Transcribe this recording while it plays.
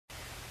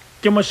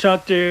Ke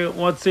mošate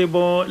wa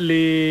tsebo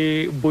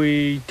le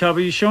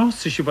boithabišo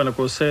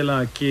sešupanako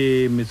sela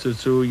ke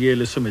metsotso ye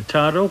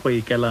lesometharo go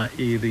ikela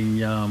iri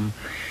ya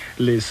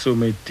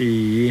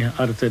lesometee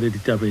a re tsele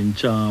ditabeng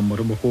tša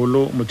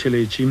moremogolo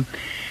motheletši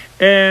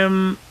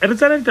re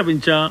tsela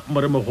ditabeng tša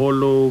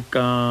moremogolo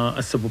ka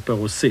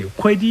sebopego se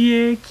kgwedi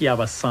ye ke ya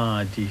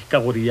basadi ka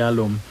gore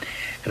yalo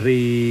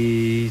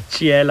re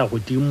tšeela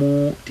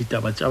godimo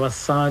ditaba tša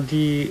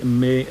basadi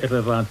mme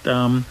re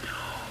rata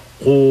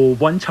go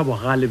bontšha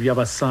bogale bja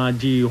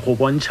basadi go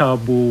bontšha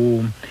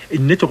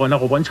nnete gona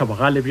go bontšha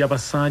bogale bja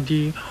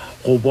basadi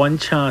go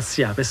bontšha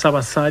seabe sa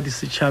basadi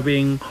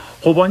setšhabeng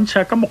go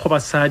bontšha ka mokgwa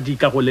basadi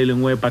ka go le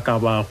lengwe ba ka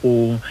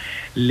bago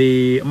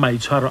le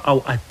maitshwaro ao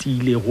a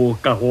tiilego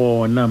ka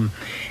gona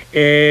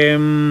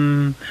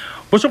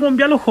bošegong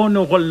bja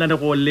lekgono go lena le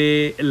go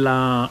le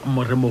la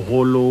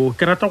moremogolo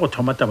ke rata go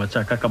thoma taba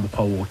tšaka ka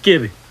mokgwa wo ke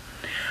re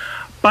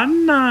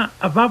banna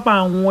ba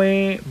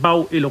bangwe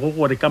bao e lego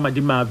gore ka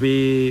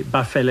madimabe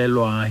ba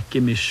felelwa ke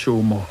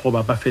mešomo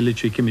goba ba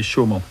feletšwe ke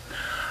mešomo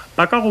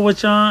ba ka go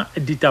botša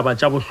ditaba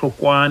tša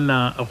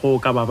bohlokwana go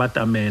ka ba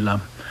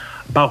batamela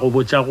ba go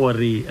botša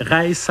gore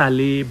ga e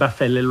sale ba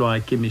felelwa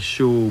ke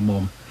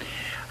mešomo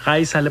ga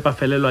e sale ba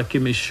felelwa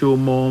ke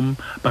mešomo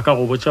ba ka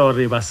go botša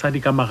gore basadi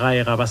ka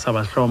magae ga ba sa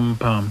ba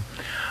hlompha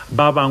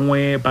ba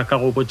bangwe ba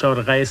ka go botša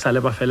gore ga e sale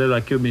ba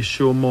felelwa ke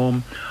mešomo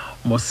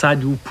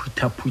mosadi o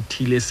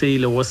phuthaphutile se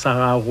ile go sa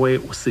gagwe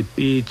o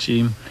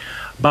sepetše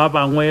ba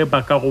bangwe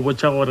ba ka go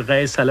botša gore ga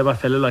e sale ba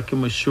felelwa ke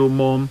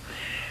mošomo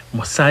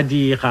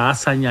mosadi ga a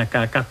sa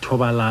nyaka ka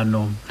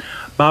thobalano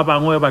ba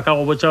bangwe ba ka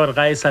go botša gore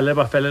ga e sale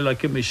ba felelwa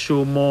ke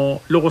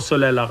mešomo le go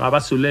solela ga ba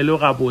solele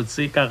ga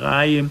botse ka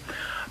gae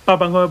ba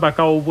bangwe ba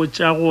ka go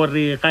botša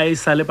gore ga e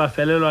sale ba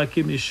felelwa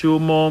ke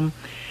mešomo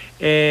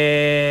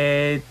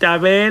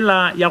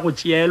tabela ya go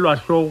tšeelwa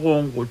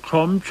hlogong go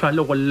tlhompšhwa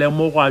le go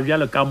lemogwa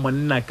bjalo ka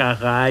monna ka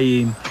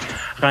gae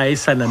ga e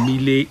sa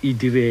namile e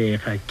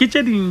direga ke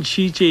tše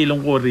dintšhi tše e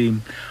leng gore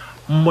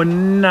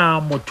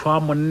motho wa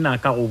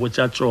monna ka go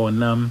botša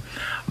tšona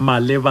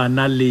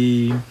malebana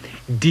le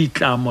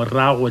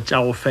ditlamorago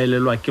tša go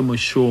felelwa ke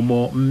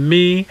mošomo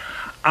mme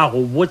a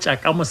go botša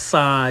ka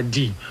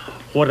mosadi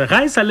gore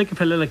ga e sa le ke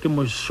felela ke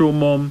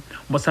mošomo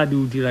mosadi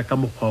o dira ka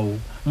mokgwao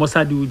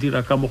mosadi o dira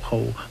ka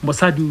mokgwao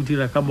mosadi o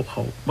dira ka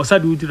mokgwao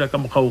mosadi o dira ka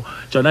mokgwao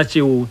tšona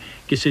tšeo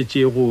ke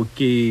šetšego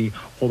ke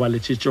go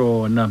baletše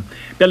tšona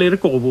bjale re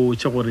ke go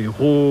botše gore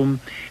go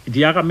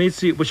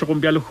Diagametse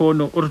bošegong bja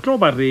lekgono o re tlo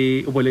ba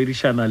re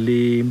boledišana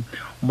le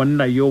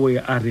monna yowe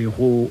a re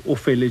go o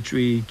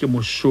feletšwe ke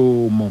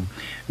mošomo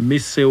mme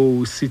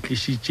seo se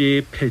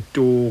tlišitše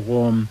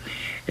phetogo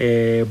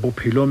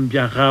bophelong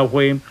bja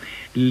gagwe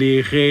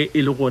le ge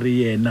e le gore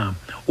yena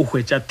o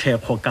hwetša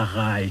thekgo ka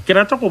gae ke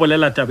rata go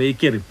bolela taba e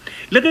kere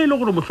le ge e le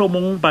gore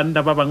mohlomong banna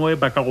ba bangwe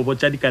ba ka go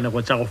botša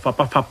dikanego tša go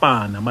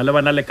fapafapana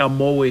malebana le ka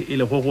mowe e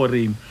lego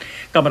gore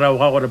ka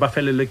morago ga gore ba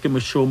felelwe ke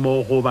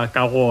mošomo go ba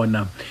ka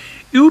gona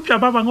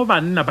eupša ba bangwe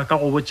banna ba ka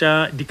go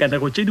botša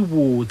dikanego tše di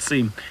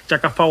botse tša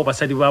ka fao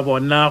basadi ba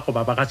bona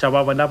goba bagatša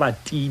ba bona ba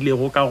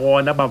tiilego ka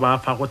gona ba ba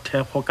fa go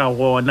thekgo ka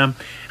gona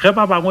ge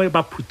ba bangwe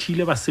ba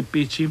phuthile ba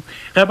sepetše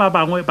ge ba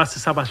bangwe ba se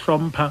sa ba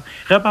hlompha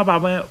ge ba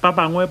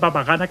bangwe ba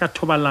ba gana ka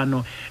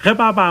thobalano ge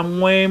ba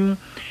bangwe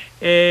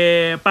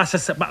ba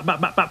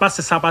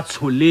se sa ba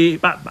tsholele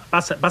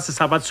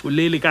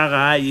ka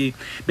gae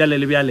bjale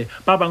le bjale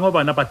ba bangwe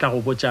bona ba tla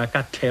go botša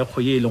ka thekgo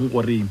ye e leng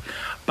gore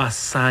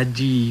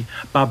basadi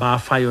ba ba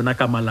fa yona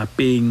ka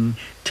malapeng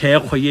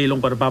thekgo ye e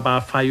leng gore ba ba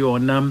fa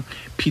yona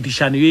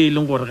phedišano ye e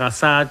leng gore ga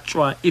sa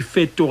tšwa e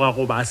fetoga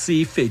goba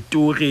se e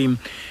fetoge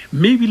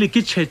mme ebile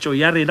ke tšhetšo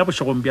ya rena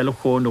bošegong bja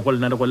lekgono go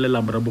lena le go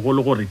lela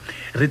moremogolo gore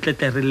re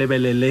tlete re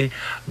lebelele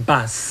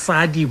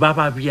basadi ba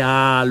ba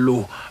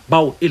bjalo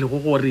bao e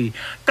lego gore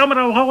ka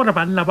morago ga gore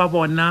banna ba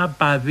bona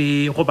ba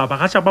be goba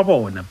bagatša ba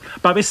bona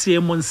ba be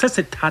seemong se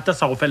se thata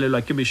sa go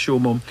felelwa ke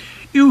mešomo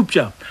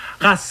eupša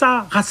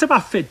ga se ba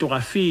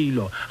fetoga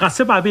felo ga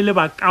se ba be le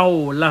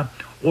bakaola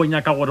go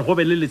nyaka gore go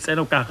be le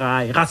letseno ka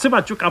gae ga se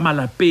batho ka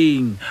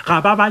malapeng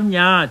ga ba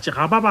nyatše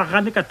ga ba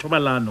gane ka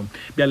thobalano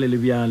bjale le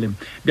bjale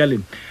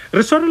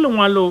re sware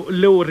lengwalo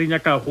leo re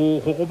nyaka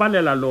go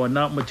balela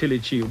lona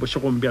motheletši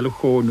bošegong bja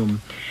lekgono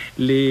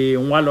le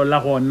ngwalo la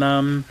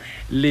gona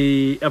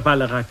le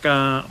balega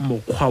ka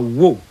mokgwa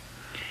wo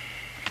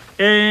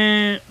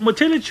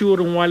motheletši o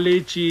re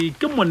ngwaletše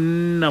ke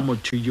monna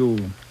motho yo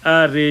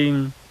a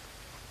re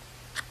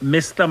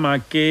Mr.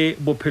 Make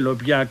bophelo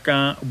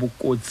bjaka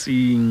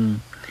bokotsing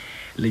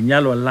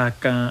lenyalo la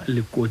ka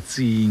le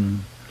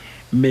kotsing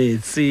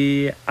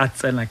metse a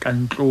tsena ka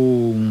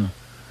ntlong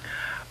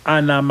a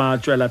nama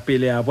tšwela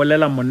pele a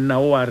bolela monna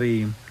o a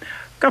re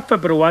ka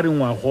February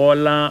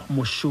ngwagola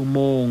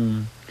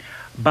mošomong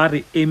ba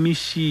re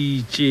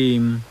emišitše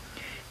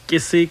ke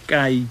se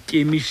ka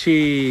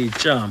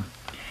ikemišetša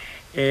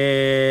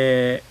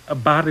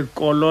ba re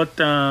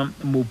kolota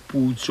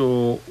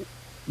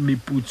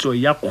meputso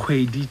ya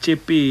kgwedi tše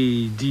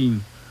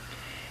pedi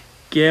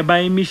ke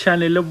ba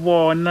emišane le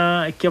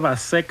bona ke ba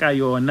seka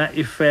yona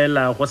e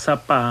fela go sa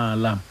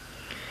pala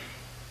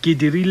ke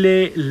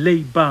dirile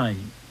lay-by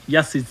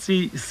ya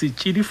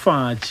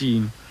setšidifatši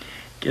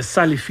ke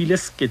sa lefile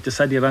sekete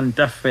sa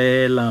diranta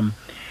fela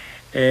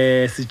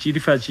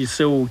setšidifatši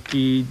seo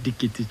ke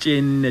dikete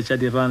tše 4 tša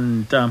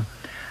diranta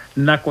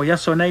nako ya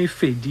sona e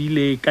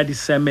fedile ka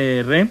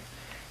Disemere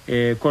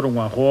kore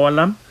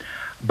ngwagola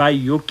ba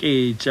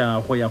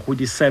yoketša go ya go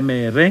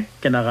Disemere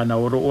ke nagana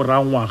gore o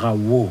ra ngwaga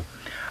wo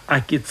a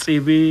ke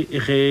tsebe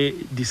ge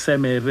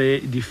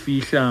Disemere di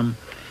fihla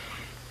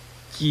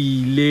ke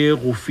ile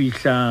go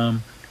fihla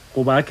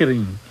go ba ke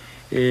reng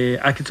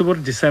a ke tsebe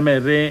gore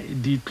Disemere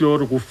di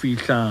tlo re go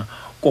fihla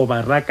ko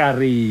ba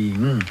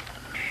rakareng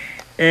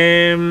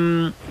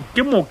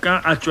ke moka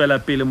a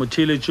tšwela pele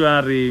motheletši a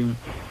re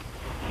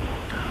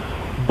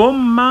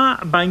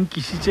bomma ba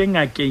nkišitše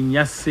ngakeng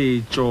ya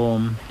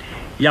setšo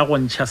ya go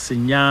ntšha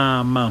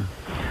senyama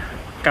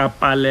ka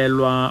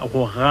palelwa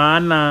go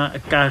gana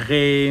ka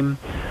ge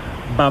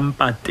ba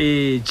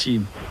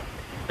mpatetše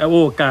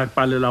ka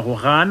palelwa go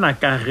gana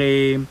ka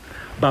ge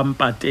ba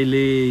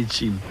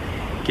mpateletše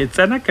ke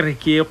tsena ke re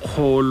ke e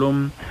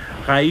kgolo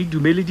ga e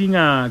dumele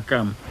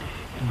dingaka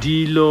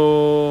dilo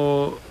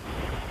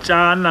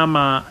tša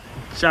nama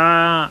tša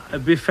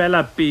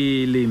befela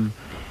pele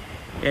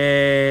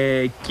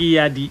ke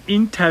ya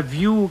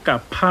di-interview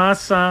ka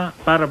phasa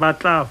ba re ba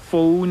tla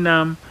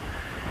founa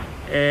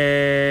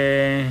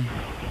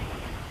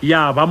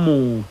ya ba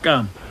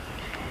moka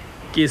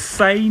ke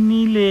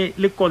sainile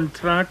le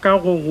kontraka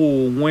go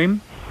gongwe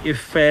e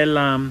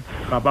fela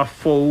ga ba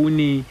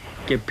foune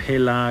ke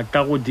phela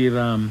ka go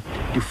dira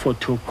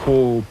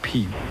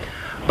di-photocopy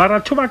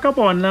baratho ba ka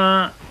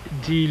bona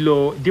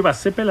dilo di ba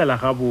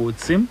sepelela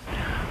gabotse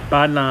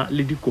bana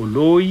le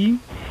dikoloi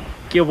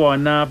ke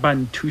bona ba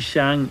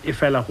nthušang e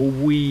fela go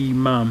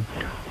boima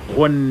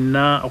go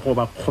nna go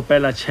ba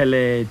kgopela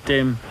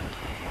tšhelete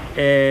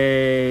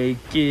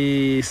ke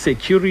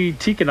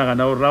security ke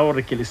nagana o ra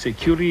gore ke le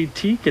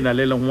security ke na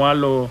le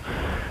lengwalo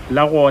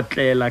la go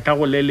otlela ka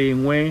go le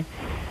lengwe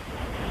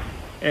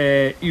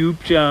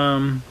eupša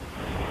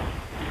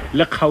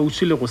le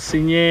kgauswi le go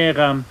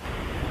senyega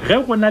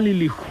ge go na le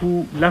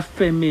lehu la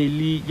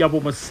family ya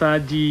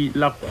bomosadi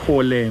la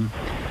kgole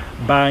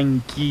ba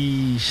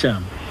nkiša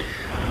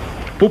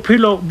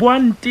bophelo bo a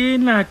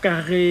ntena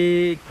ka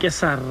ge ke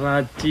sa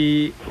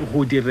rate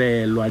go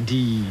direlwa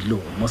dilo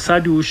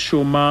mosadi o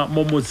šoma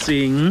mo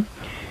motseng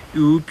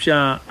eupša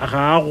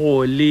ga a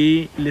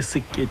gole le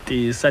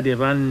sekete sa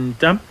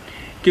diranta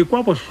ke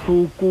kwa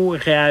bohloko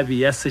ge a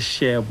beya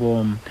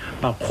sešebo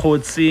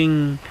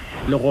bakgotseng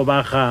le go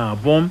ba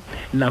gabo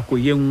nako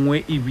ye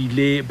nngwe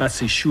ebile ba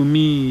se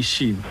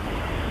šomiše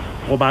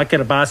goba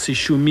ke re ba se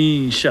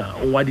šomiša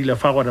o ngwadile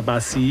fa gore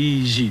ba se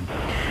ije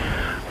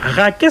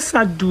ga ke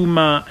sa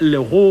duma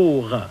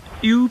legoga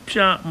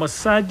eupša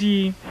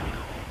mosadi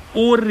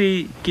o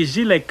re ke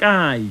jele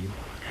kae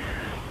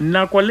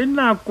nako le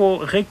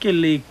nako ge ke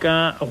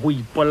leka go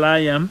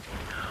ipolaya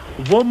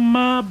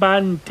bomma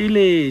ba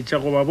nteletša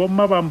goba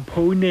bomma ba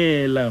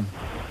mphounela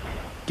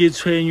ke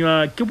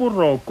tshwenywa ke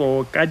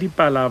boroko ka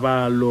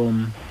dipalabalo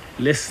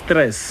le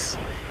stress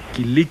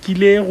ke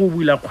lekile go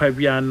bula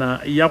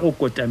kgwebjana ya go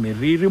kota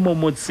meriri mo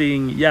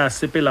motseng ya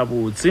sepela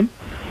botse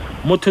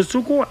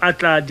mothotsoko a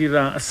tla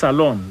dira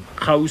salon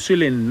kgauswi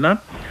le nna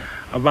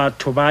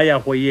batho ba ya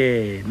go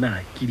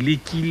yena ke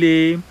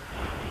lekile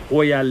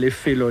go ya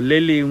lefelo le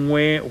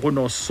lengwe go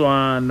no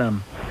swana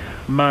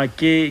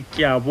make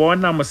ke a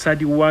bona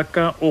mosadi wa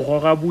ka o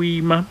goga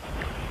boima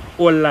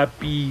o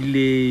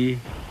lapile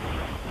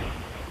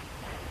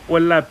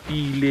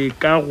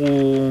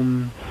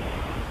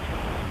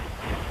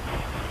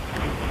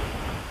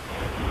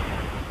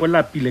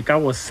ka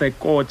go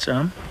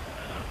sekotša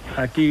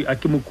a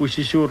ke mo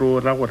kwešiše gore o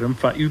ra gore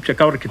mfa eupša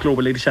ka gore ke tlo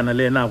go boledišana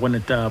le ena a bone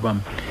taba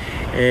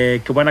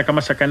ke bona ka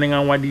mašakaneng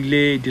a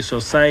ngwadile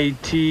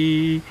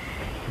di-society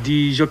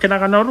dijo ke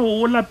nagana gore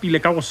o lapile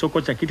ka go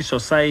sokotša ke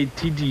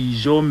di-society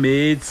dijo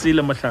metsi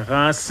le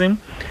mohlagase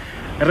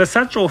re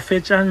sa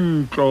tšofetša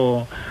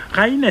ntlo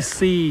ga ine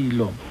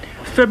selo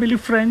family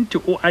friend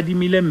o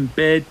adimile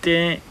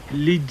mpete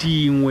le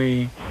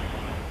dingwe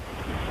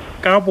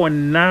ka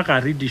bona ga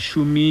re di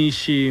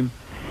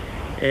šomiše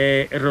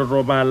re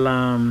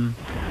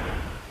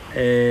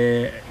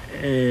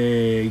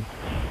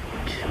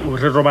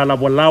robala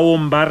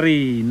bolaong ba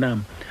rena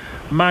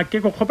ma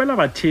ke go kgopela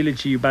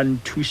batheletši ba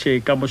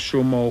nthuše ka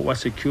mošomo wa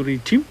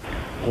security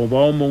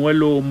goba o mongwe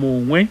le o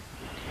mongwe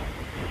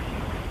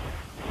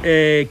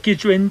ke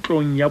tšwe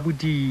ntlong ya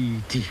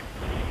bodidi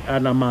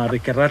ana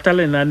mare ke rata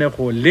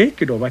lenanego le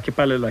ke doba ke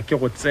palelwa ke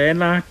go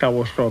tsena ka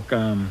go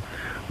hloka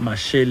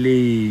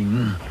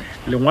mašeleng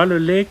lengwalo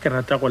le ke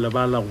rata go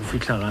lebala go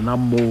fihla gana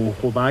mo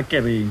go ba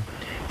ke re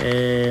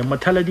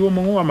mothaledi o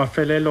mongwe wa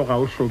mafelelo ga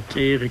o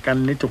hlokege ka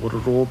nnete gore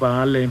re o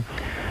bale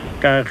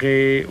ka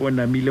ge o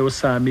namile o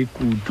sa ame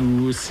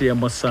kudu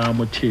seemo sa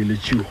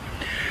motheletši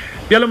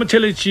bjalo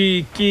motheletši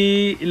ke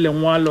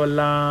lengwalo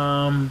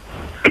la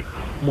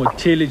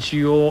motheletši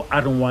yo a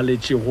re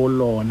ngwaletše go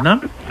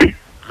lona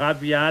ga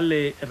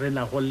bjale re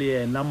na go le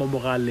yena mo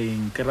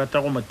mogaleng ke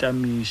rata go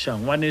motamiša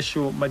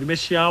ngwanešo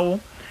madimešao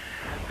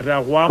re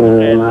a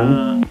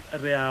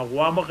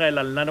go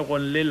amogela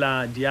lenanegong le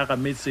la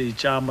Diagametse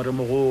tša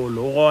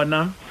moremogolo o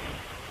gona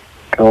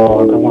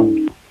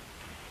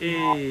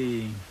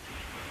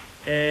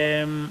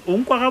o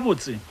nkwa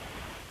gabotse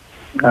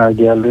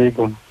ke a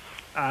leko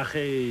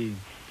age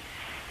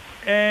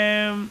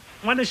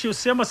ngwanešo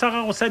seemo sa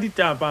gago sa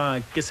ditaba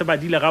ke se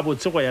badile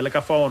gabotse go ya le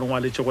ka fa gore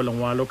ngwaletše go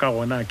lengwalo ka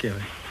gona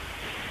kere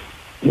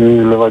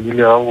le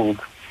badile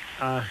gabotse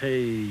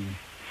age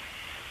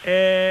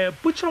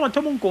potša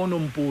batho monko o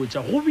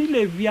nompotša go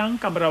bile bjang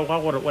ka morago ga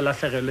gore o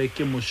latlhegelwe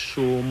ke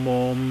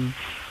mošomo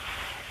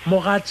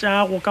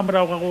mogatšagwe ka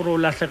morago ga gore o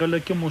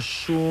latlhegelwe ke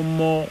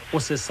mošomo o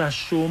se sa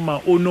šoma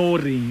o no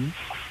reng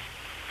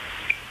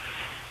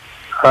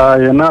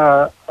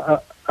yena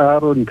a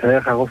ro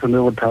nthekga go sene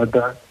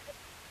bothata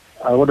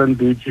a go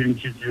dante e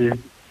tšhintšhitše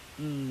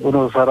o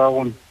no tshwara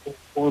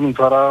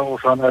go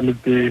swana le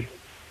pele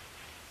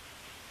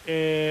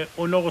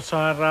o no go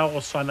swara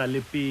go swana le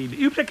pele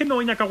eupša ke ne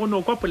o nyaka go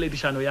no kwa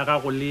poledišano ya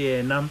gago le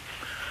yena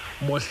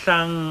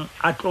mohlang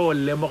a tlo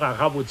lemoga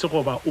gabotse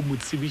goba o mo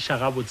tsebiša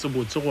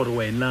gabotsebotse gore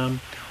wena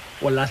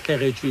o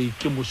latlhegetšwe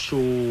ke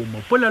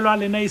mošomo polelo a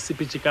lena e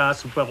sepetše ka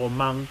sopego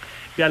mang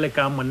bjale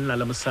ka monna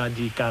le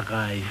mosadi ka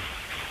gae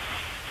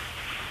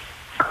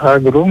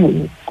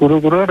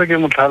kuro re ke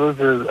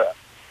motlhalose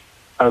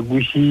a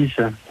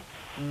kwešiša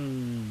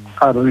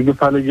a re ke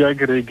phale ke a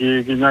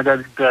kereke ke nyaka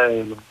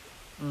ditaelo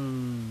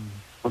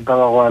go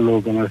taba go a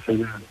loka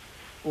maselana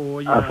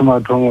a se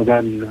mathomo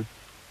ka nna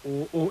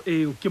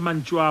ke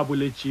mantšu a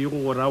boletše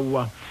go go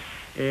raua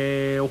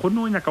go ne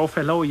o nyaka o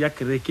fela o ya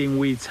kerekeng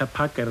o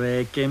itshepa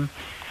kereke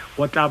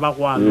go tla ba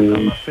go a loka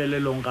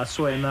mafelelong ga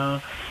se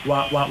wena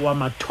wa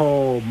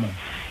mathomo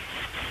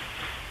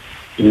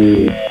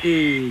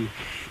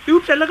e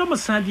utlwele ka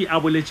mosadi a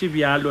boletše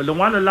bjalo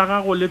lengwalo la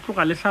gago le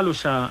tloga le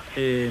hlaloša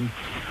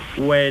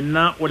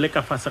wena o le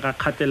ka fase ga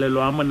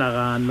kgatelelo a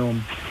monagano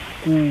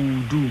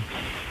kudu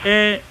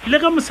le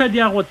ga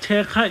mosadi a go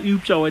thekga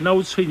eupša wena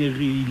o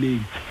tshwenyegile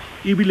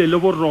ebile le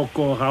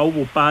boroko ga o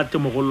bopate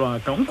mogolo wa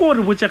ka nko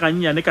re botse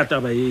gannyane ka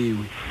taba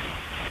ewe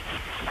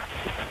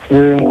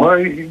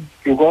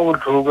ke kwa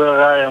botlhoko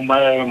ga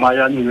maema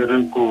ya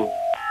mebereko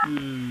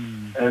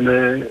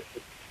and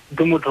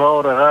ke motho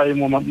wa gore ga e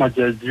mo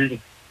matšatšing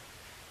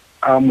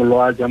a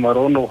molwatša mara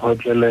o no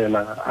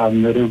kgotlelela a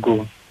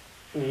mmerekong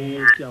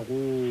ke a go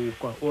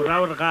kwa o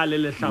ra gore ga le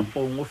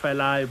lehlapong o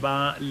fela e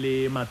ba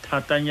le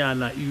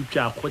mathatanyana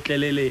eupša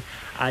kgotlelele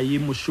a ye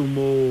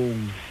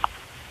mošomong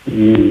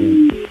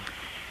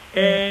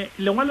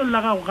lengwalo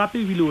la gago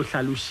gape ebile o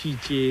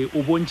hlalošitše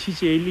o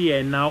bontšhitše le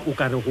yena o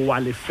ka re go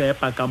wa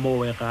lefepa ka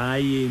mowe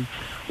gae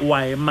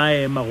wa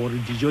emaema gore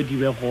dijo di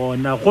be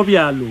gona go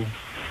bjalo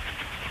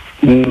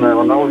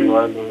gona go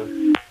bjalo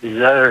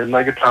ja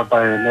ena ke tlhapa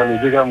ena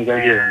le ka moka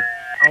ke ena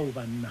ao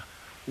banna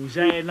o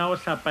ja ena o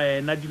hlapa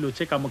ena dilo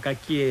tše ka moka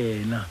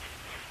ke ena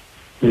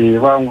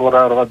ba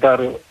ngora re ba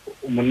tare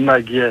monna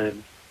ke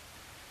ena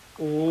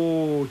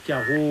ke a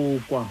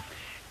go kwa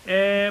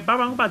ba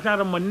bangwe ba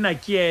tla re monna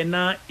ke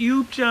ena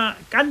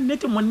eupša ka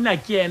nnete monna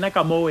ke ena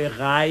ka mowe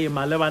gae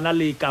malebana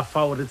le ka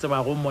fao re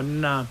tsebago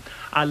monna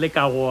a le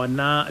ka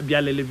gona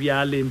bjale le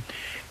bjale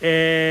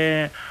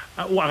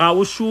ga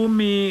o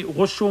šome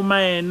go šoma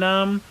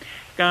ena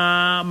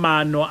ka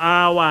mano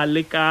a wa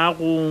le ka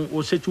go o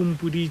šetše o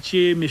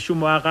mpoditše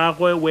mešomo wa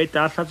gagwe o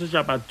eta a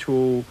hlatswetša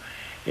batho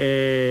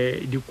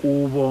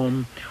dikobo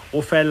o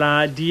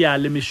fela di ya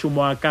le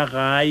mešomo wa ka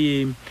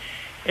gae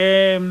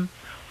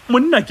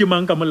monna ke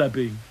mang ka mo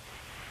lapeng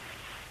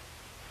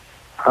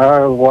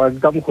wa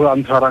ka mokgwa a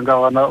ntshwarang ka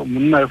gona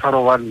monna e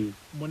farobane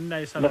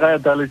le ga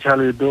eta le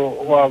tšhaleto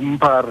wa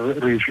mpha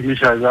re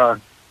šomiša jang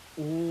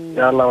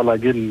ya laola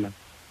ke nna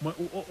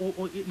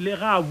le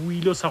ga a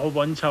buile o sa go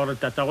bontšha gore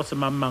tata go se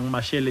mang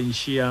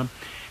mašhelenšia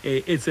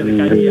e tsere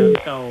ka diang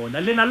ka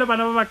ona le na le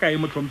bana ba ba kae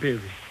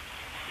motlhomphegi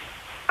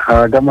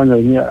ka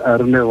manyami a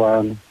re ne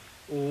bana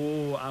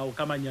ao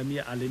ka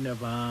manyami a le ne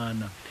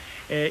bana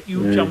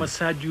eupša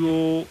mosadi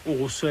o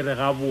go swere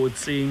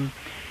gabotseng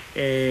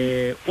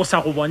o sa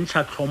go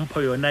bontšha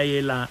tlhompho yona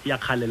ela ya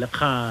kgale le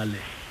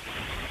kgale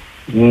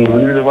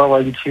le ba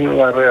bantši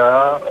ba re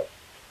a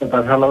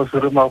tatlhala o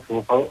swere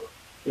mafofa o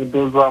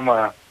tlo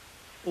tsamaya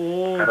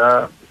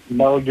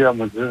nao ke ya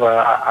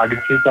motseba a di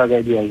tšhetša ka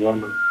dia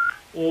jalo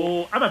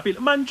a bapele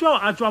mantšu ao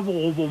a tswa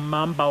go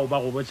bommang bao ba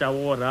go botša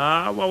gore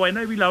wa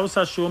wena ebile o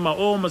sa šoma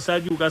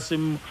mosadi o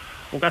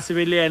ka se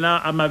be le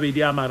yena a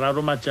mabedi a mararo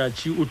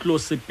matšatši o tlo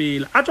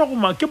sepela a tswa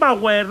goma ke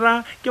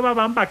bagwera ke ba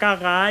bang ba ka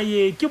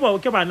gae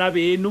ke bana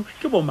beno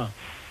ke bomang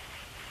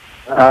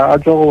a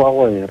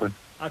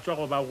tswa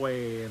go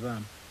bagwera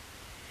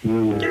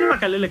ke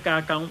lebaka le le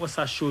kakang o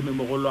sa šome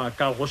mogolo wa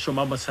ka go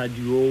šoma mosadi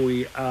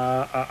owe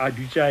a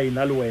dutša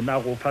ena le wena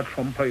go fa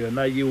tlhompha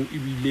yona yeo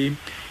ebile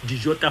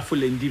dijo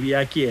tafoleng di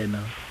bea ke ena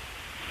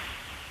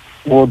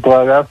go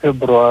tloga ka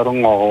February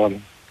ngwagola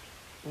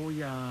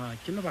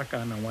ke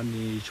lebakana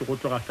ngwanešo go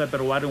tloga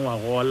February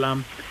ngwagola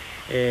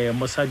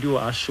mosadi o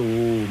a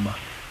šoma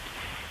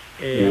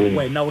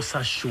wena o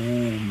sa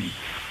šome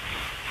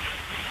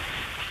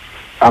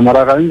a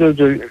mara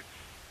gantši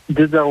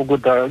ke tsa go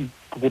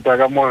kuta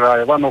ka mo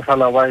gae ba no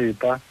fala ba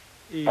eta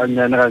a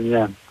nyane ga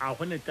nyane a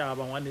go neta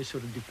ba ngwane se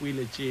re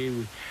dikwile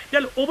tšewe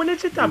bjale o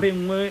boletse tabe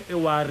nngwe e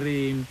wa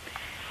re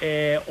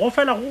go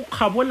fela go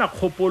kgabola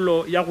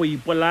kgopolo ya go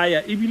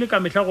ipolaya ebile ka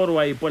mehla gore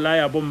wa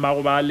ipolaya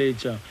bommago ba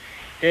letša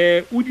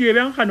o die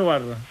bjang gane wa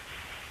rra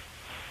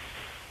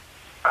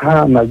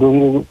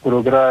nako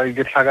kry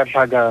ke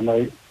tlhakatlhakana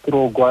ke re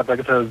o kwata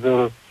ke sa tse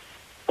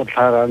go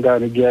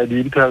tlhakangane ke a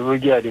di-interview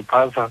ke a di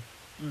phasa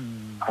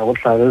ga go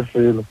tlhage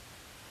selo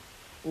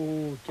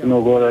ke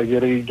no kora ke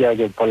re ke a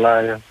ke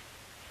polaya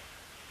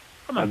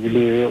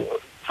ebile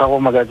sa go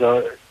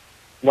makatša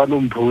ba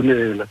no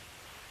mphounela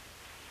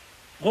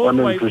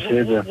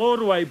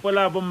gore wa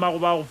ipolaya bommago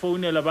ba go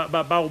founela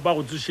ba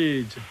go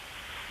tsošetše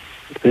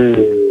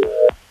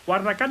wa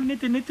rra ka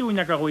nnete-nnete o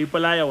nyaka go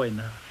ipolaya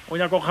wena o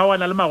nyaka go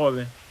kgawana le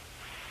magobe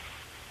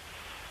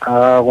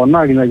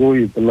gona ke nyake go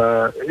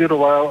ipolaya e re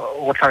ba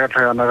go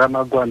tlhakatlhakana ka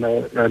nakwana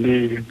ya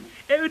le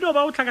e no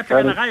ba go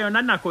tlhakatlhakana ga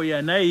yona nako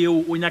yona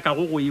eo o nyaka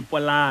go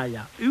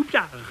ipolaya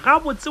eupša ga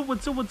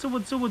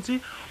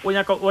botsebotsebotsebotsebotse o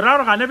nyaka o ra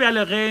gore gane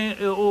bjale ge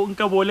o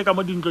nke bole ka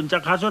mo dintlong tša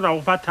kgaso ra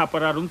go fa thapo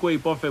ra re nke o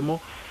ipofe mo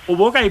o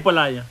bo o ka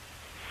ipolaya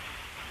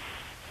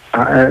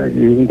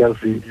nka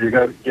seke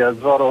ke a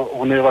tseba gore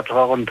go ne batho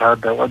ga go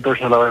nthata ba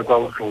tošela ba kwa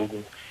botlhoko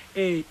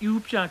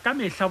eupša ka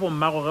mehla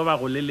bommago ge ba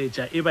go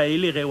leletša e ba e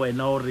le ge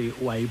wena gore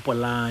wa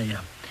ipolaya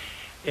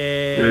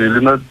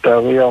lena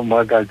tabo ya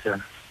makatša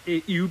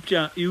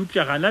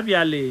eupša gana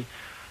bjale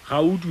ga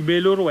o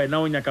dumele gore wena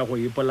o nyaka go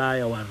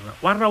ipolaya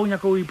wa rra o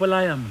nyaka go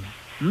ipolaya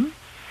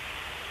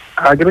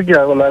a kere ke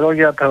a golaka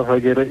ke a thasa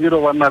kere e re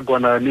ba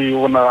nakwana le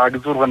gona a ke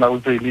tse gore gona go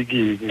tsene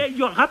keke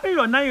gape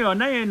yona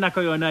e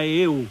nako yona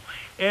eo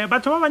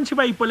batho ba bantši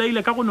ba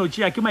ipolaile ka go no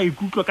tšea ke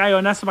maikutlo ka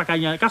yona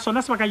ka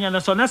sona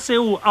sebakanyana sona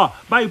seo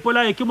ba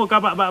ipolaye ke moka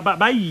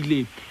ba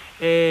ile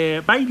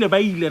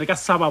re ka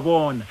sa ba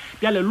bona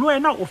bjale le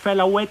wena o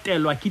fela o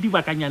etelwa ke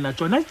dibakanyana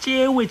tsona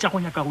tšewe tša go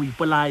nyaka go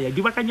ipolaya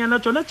dibakanyana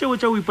tsona tšewe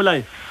tša go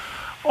ipolaya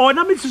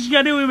ona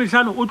metsotsonyane eo e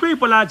mehlano o tlo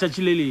ipolaya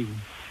tšatši le lengwe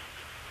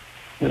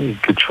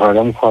ke tšhwa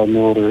ka mokgwane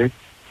gore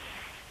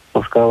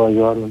go se ka ba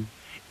jalo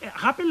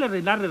gape le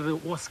rena re re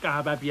go se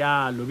ka ba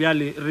bjalo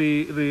bjale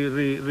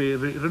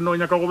re no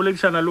nyaka go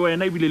boledišana le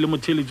wena ebile le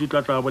motheletši o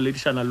tla tla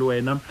boledišana le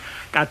wena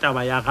ka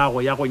taba ya gago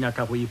ya go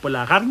nyaka go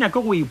ipolaya ga re nyake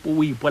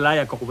go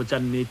ipolaya ka go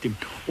botša nnete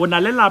o na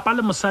le lapa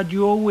le mosadi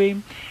yowe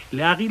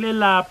le agile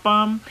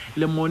lapa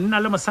le monna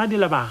le mosadi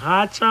le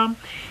bagatša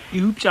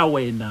eupša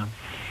wena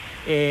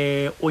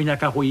o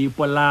nyaka go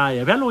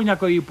ipolaya bjale o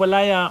nyaka go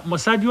ipolaya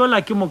mosadi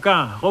yola ke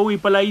moka ge o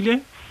ipolaile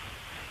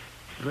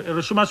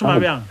re šoma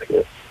bjang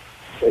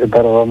e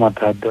tla le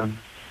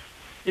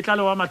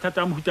wa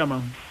mathata a mohuta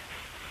mang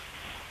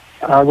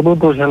a ke no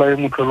tošela e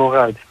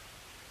motlhologadi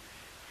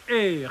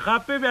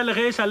gape bjale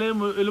ge e sa le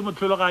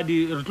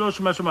motlhologadi re tlo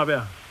šoma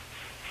bjang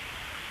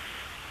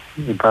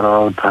e tla le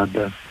wa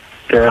mathata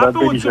ke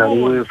rapediša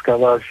le se ka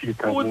ba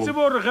fita o tsebe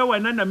gore ge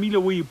wena namile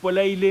o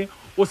ipolaile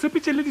o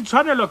sepetše le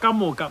ditshwanelo ka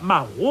moka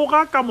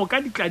magoga ka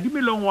moka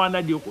ditladimelongwana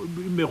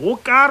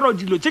megokaro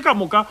dilo tše ka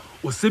moka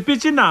o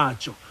sepetše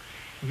natšo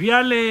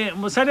bjale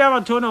mosadi a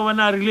batho one o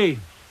bona a rileng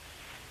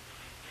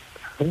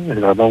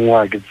la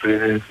bangwa ke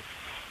tsere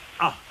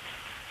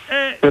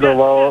pero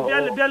ba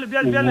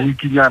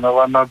ikinyana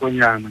ba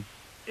nakonyana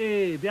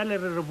bjale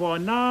re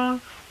bona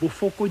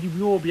bofokodi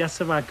bjo bja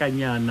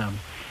sebakanyana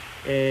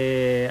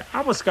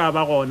a bo se ka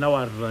ba gona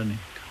wa rrane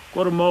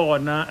kore mo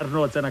gona re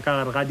no tsena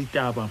ka gare ga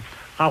ditaba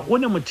ga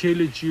gone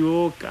motheletši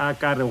yo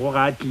ka re go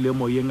ga a tlile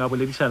moyeng a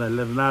boledišana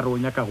le rena re o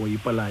nyaka go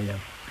ipolaya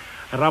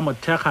ra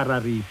mothekga ra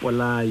re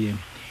ipolaye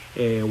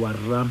wa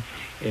rra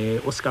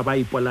o se ka ba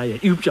ipolaya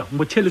eupša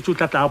motheletši o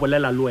tla tla a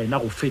bolela le wena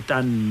go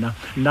feta nna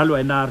le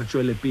wena re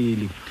tšwele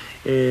pele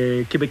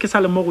ke be ke sa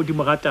le mo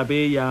godimo ga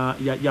tabe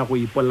ya go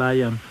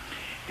ipolaya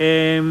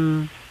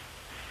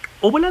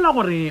o bolela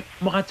gore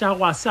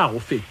mogatšagwe a se a go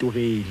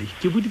fetogele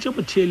ke boditše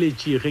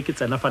motheletši ge ke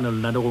tsena fana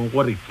lenanegong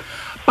gore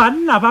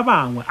banna ba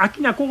bangwe a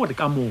ke nyako gore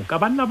ka moka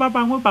banna ba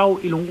bangwe bao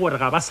e leng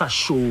gore ga ba sa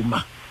šoma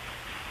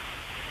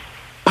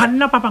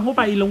banna ba bangwe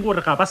ba e leng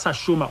gore ga ba sa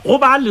šoma go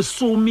ba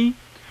lesome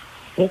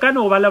go ka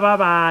no ba le ba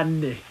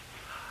bane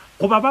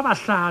goba ba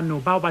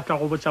bahlano bao ba tla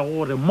go botša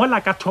gore mola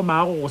ka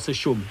thomago go se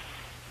šome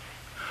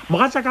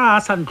mogatšaka ga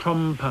a sa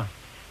ntlhompha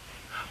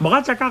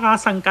mogatšaka ga a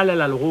sa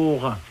nkalela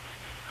legoga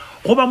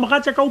goba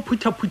mogatšaka o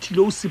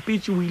phuthaphutile o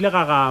sepetše o ile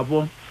ga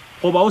gabo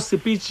goba o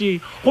sepetše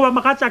goba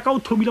mogatšaka o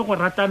thomile go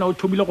ratana o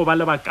thomile go ba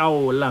le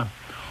bakaola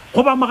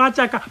goba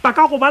mogatšaka ba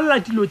ka go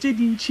balela dilo tše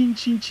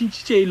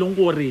dintšintšintšintši tše e leng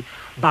gore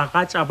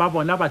bagatša ba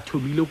bona ba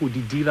thomile go di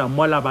dira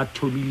mola ba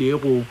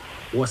thomilego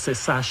go se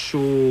sa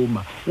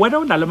šoma wena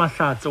o na le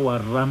mahlatse wa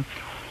rra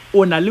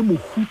o na le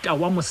mohuta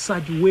wa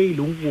mosadi we e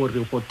leng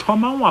gore go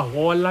thoma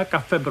ngwagola ka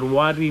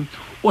February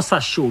o sa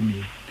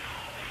šome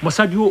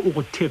mosadi yo o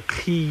go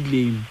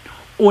thekgile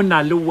o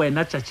na le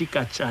wena tšatši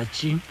ka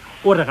tšatši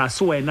o re ga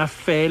se wena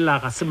fela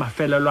ga se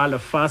mafelelo a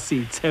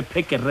lefase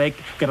itshepe ke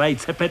ra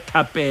itshepe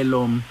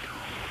thapelo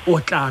o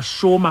tla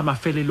šoma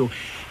mafelelong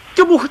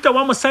ke mohuta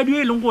wa mosadi yo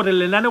e leng gore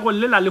lenanego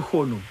le la le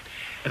kgono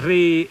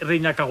re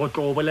nyaka go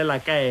tlo bolela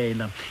ka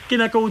ena ke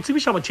nyaka o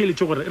tsebiša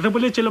motheletše gore re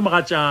boletse le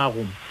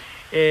mogatšago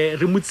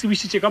re mo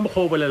tsebišitše ka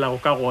mokgwa o bolelago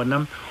ka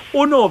gona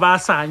o no ba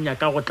sa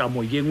nyaka go tla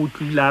moyeng o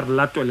tlile a re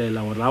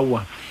latolela gore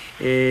aowa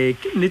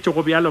ke nnete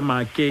go bjalo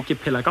ke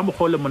phela ka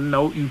mokgwa o le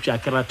monna o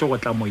eupša ke rate go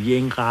tla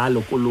moyeng ga a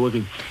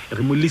lokologe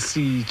re mo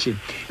lesitše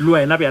le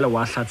wena bjalo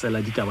wa hlatsela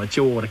ditaba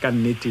tšeo gore ka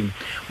nnete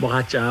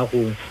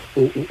mogatšago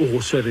o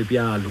go swere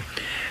bjalo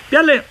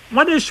bjale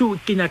ngwanešo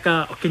ke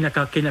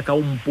nyaka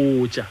o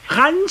mpotša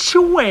gantši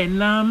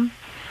wena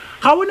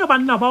ga o ne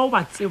banna bao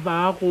ba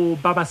tsebago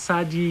ba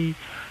basadi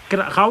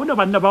ga o ne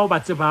banna bao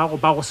ba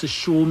tsebago ba go se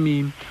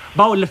šome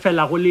ba o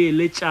lefelago le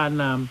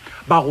eletšana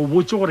ba go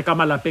botse gore ka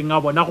malapeng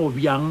a bona go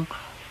bjang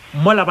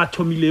mola ba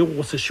thomilego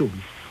go se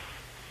šome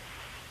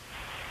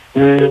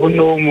o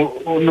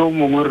no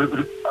mongwe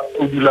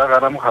o dula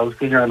gara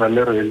mogausenyana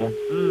le rena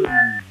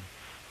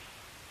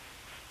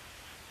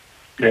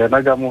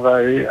yena ka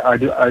mogae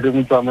a di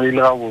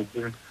motsamaile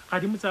gabotse ga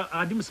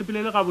di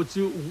mosepelele gabotse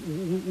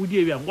o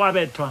die bjang go a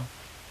bethwa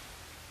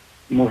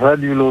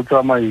mosadi ile o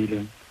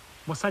tsamaile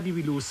mosadi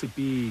bile o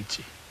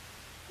sepetše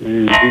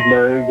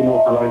ke no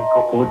fela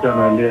go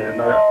tsana le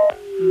yena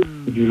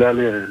dula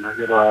le yena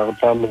ke ra go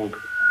tlaloka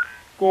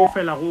ko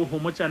fela go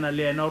homotsana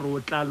le yena gore o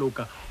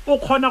tlaloka o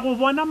kgona go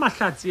bona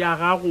mahlatsi a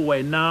gago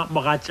wena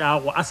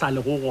mogatšago a sa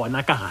le go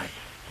gona ka gae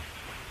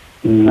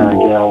nna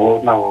ke a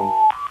bona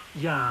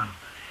ya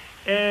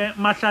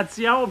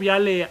mahlatsi ao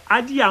bjale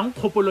a diang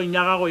kgopolong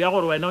ya gago ya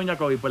gore wena o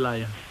nyaka o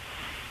ipolaya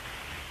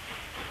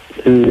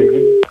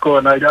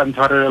kona ja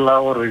ntshwarelela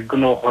gore ke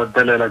no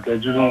gotelela ke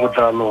jutong go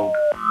tlaloka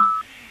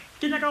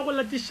ke nyaka go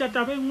latiša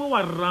taba engwe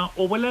wa rra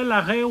o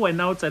bolela ge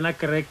wena o tsena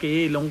kereke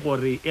e leng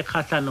gore e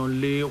kgatlhanong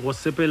le go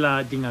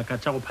sepela dingaka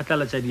tša go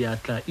phatlalatša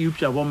diatla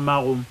eupša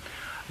bommago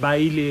ba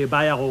ile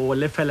ba ya go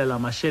lefelela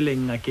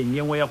mašeleng ngakeng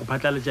ye nngwe ya go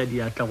phatlalatša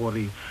diatla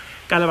gore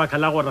ka lebaka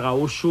la gore ga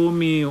o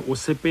šome o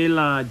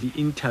sepela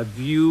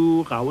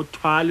di-interview ga o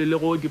thwale le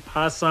go di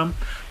phasa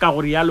ka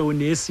gore yalo o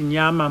ne e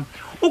senyama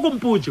o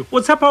kompotse o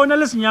tshepa o na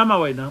le senyama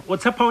wena o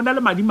tshepa o na le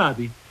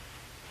madimabe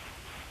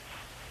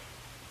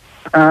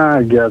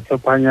ke a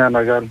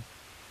tshepanyana kare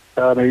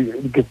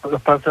ke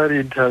phasa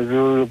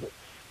di-interview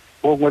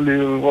bongwe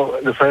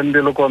le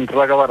saenile le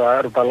contraka ba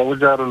ra re pala go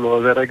ja re lo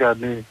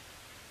berekane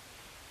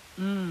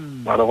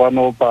mara ba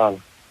no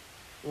pala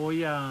o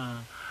ya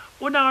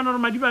o nagana gore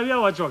madimabe a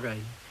wa tswa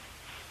kae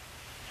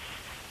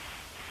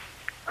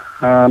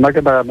nna ke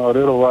nagana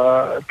gore re ba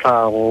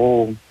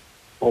tlhago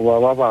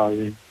goba ba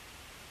babe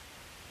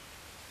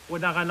o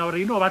nagana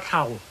gore eno ba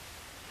tlhago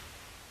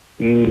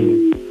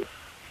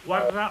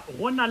warra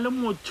go na le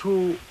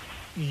motho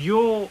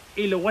yo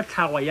e le go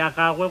tlhagwa ya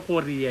gagwe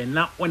gore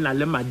yena o na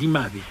le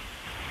madimabe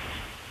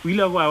o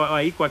ile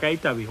wa ikwa ka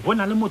itabe go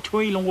na le motho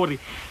o e leng gore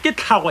ke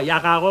tlhagwa ya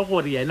gagwe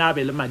gore yena a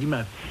be le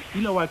madimabe o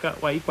ile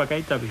wa ikwa ka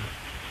itabe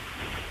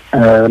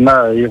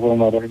na e bo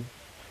mara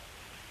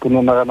ke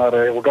no nagana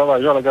re go ka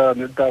ba jwala ka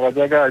taba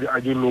jaaka a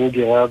di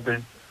loge gape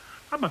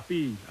a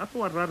mafei a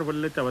tlo wa rra re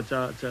bolele taba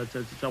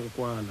tša go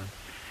kwala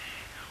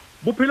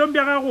bophelong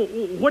bja gago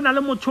go na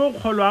le motho o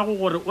kgolwago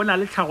gore o na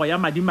le tlhago ya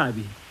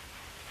madimabe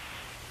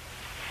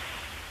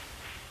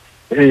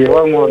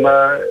wa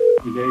ngona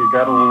ke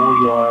ka re go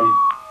jwalo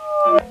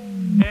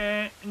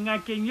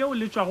ngakeng yeo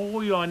le tswago go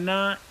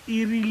yona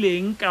e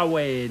rileng ka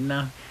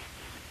wena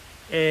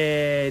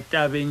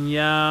tabeng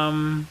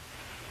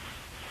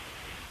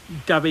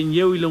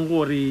yeo e leng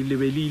gore le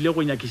be le ile go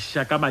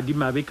nyakišiša ka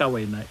madimabe ka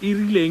wena e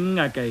rileng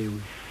ngaka eo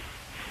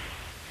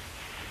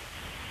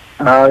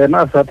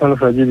yena a sa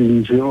tlhalosa tse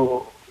dintši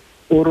o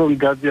re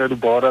nka tšea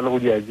dibora le go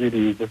di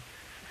akeditse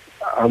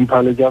a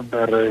mphale tša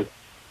bereke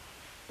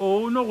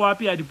o no go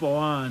apea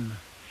dipowana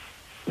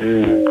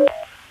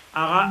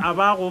a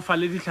ba go fa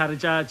le dihlare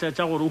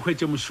tša gore o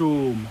hwetše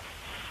mošomo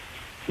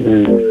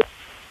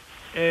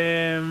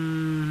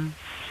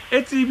e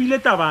tsebile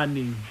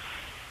tabaneng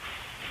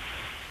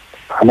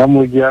ana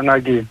mo ke ya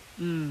ngakeng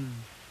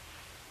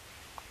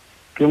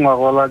ke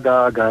ngwagola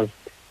ka August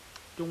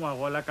ke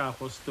ngwagola ka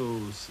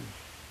Agostose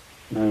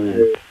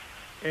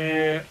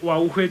wa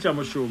o hwetša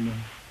mošomo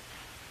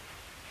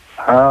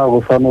go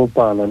sa no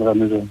pala le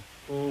gane jone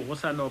go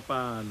sa no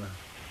pala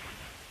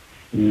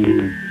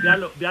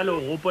bjalo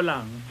o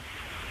gopolang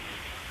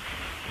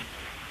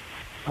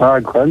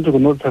gantse go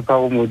no tshepa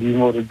go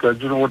modimo gore ka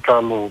jone go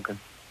tlaloka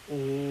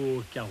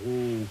ke a go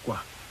kwa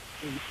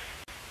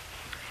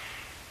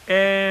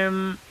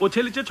o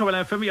theletše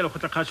thobalano fm ya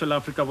lekgotlakgašo la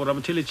Afrika Borwa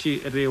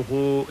motheletše re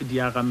go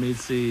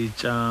diagametse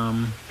tša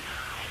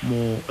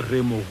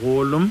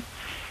moremogolo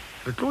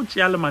re tlo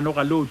tšea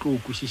lemanoga le o tlo o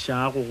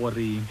kwešišago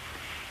gore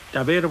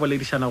tabe re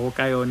boledišanago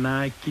ka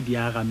yona ke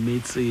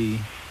diagametse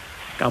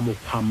ka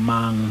mokgwa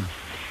mang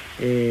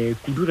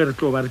kudu ge re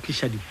tlo ba re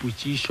tliša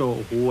dipotšišo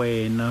go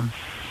wena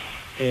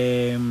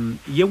ye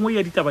nngwe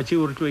ya ditaba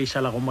tšeo re tlo e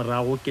šalago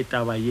morago ke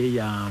taba ye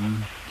ya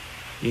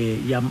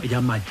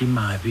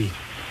madimabe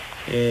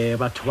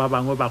batho ba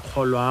bangwe ba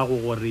kgolwago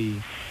gore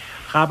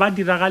ga ba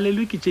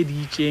diragalelwe ke tše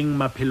di itšeng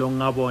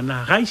maphelong a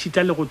bona ga e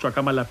šita le go tšwa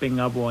ka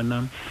malapeng a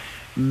bona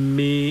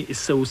mme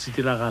seo se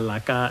diragala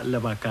ka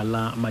lebaka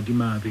la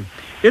madimabe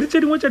e re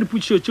tse dingwe tša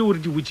dipotšišo tšeo re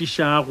di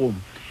botšišago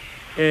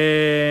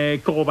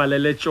ke go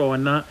balele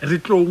tšona re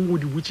tlong go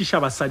di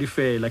botšiša basadi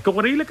fela ke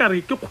gore ile ka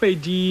re ke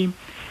kgwedi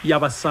ya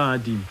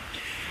basadi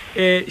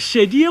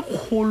šedi e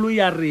kgolo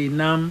ya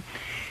rena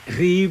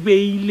re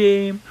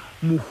beile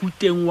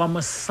mohuteng wa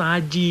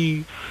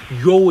mosadi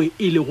yowe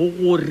e le go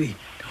gore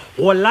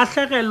go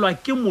lahlegelwa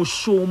ke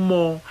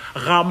mošomo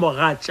ga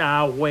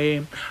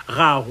mogatšagwe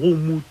ga go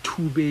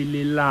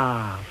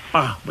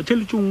mothubelelapa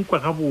motheletšong kwa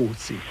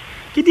gabotse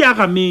ke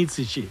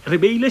diagametse tše re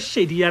beile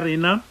šedi ya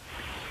rena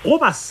go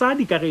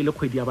basadi ka ge ile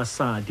kgwedi ya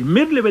basadi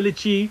mme re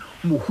lebeletše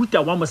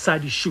mohuta wa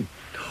mosadi shu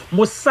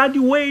mosadi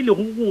we e le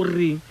go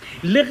gore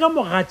le ge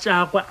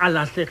mogatšagwe a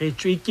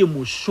lahlegetšwe ke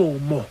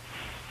mošomo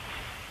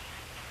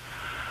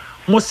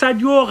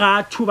mosadi o ga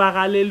a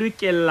thubagalelwe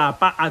ke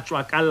lapa a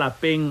tšwa ka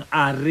lapeng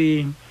a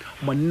re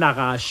monna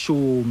ga a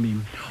šome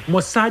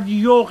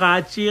mosadi yo ga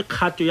a tše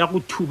kgato ya go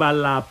thuba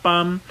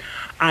lapa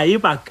a e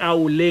ba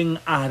kaoleng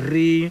a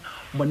re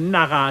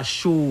monna ga a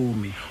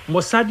šome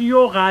mosadi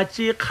yo ga a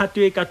tše kgato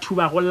e ka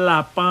thuba go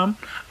lapa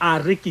a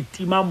re ke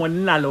tima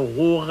monna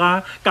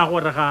legoga ka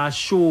gore ga a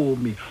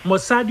šome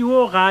mosadi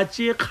yo ga a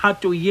tše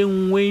kgato ye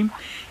nngwe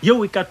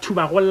yeo e ka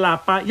thuba go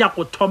lapa ya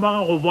go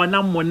thoma go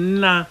bona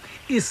monna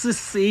e se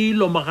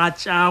selo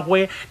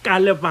mogatšagwe ka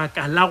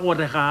lebaka la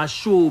gore ga a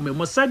šome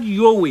mosadi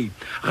yowe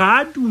ga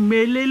a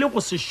dumelele go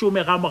se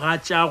šome ga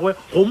mogatšagwe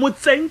go mo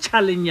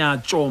tsentšha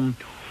lenyatšo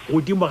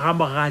godimo ga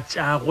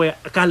mogatšagwe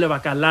ka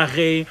lebaka la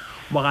ge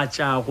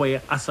mogatšagwe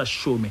a sa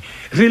šome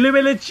re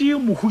lebeletše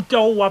mohuta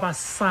wa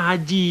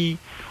basadi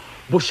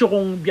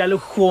bošegong bja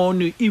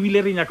lekgono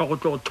ebile re nyaka go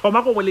tlo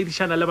thoma go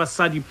boledišana le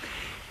basadi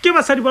ke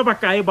basadi ba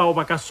bakae bao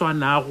ba ka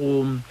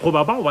swanago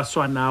goba bao ba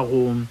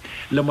swanago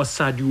le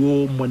mosadi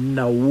wo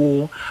monna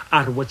wo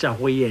a re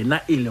botšago yena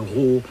e le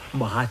go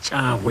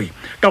mogatšagwe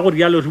ka gore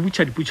yalo re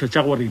butša diputšo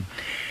tša gore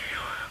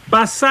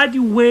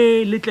basadi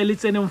we letle le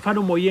tseneng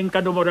fano moyeng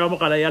ka nomoro ya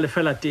mogala ya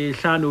lefela tee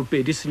hlano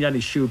pedi senyane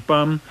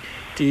šupa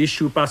tee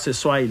šupa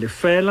seswai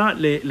lefela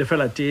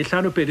lefela tee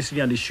hlano pedi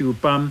senyane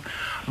šupa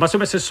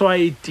masome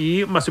seswai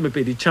tee masome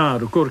pedi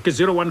tharo kore ke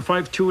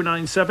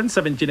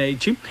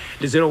 0152971780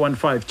 le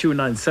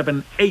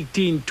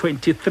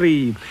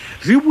 0152971823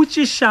 re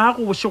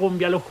botšišago bošegong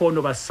bja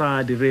lekgono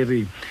basadi re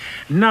re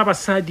nna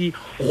basadi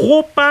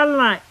go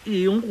pala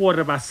eng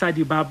gore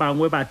basadi ba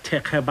bangwe ba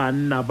thekge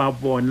banna ba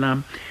bona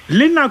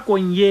le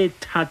nakong ye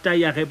thata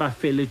ya ge ba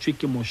feletšwe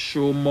ke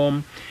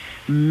mošomo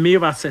mme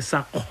ba se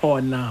sa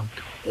kgona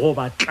go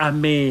ba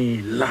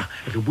tlamela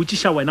re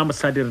botšiša wena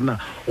mosadi rena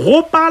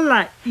go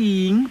pala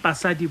eng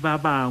basadi ba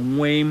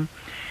bangwe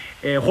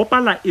go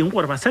pala eng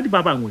gore basadi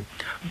ba bangwe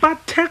ba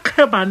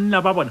thekge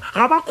banna ba bona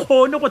ga ba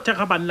kgone go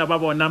thekga banna ba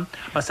bona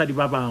basadi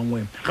ba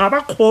bangwe ga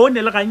ba kgone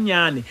le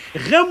gannyane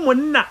ge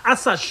monna a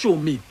sa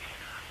šome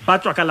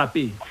ba tswa ka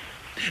lapeng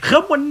ge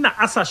monna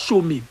a sa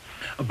šome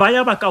ba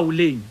ya ba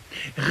kaoleng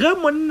ge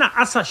monna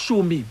a sa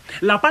šome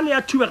lapa le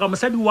ya thubega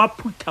mosadi wa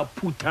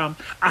phutha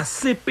a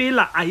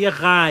sepela a ye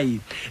gae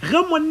ge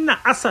monna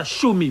a sa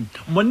šome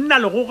monna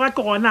legoga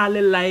ke gona a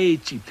le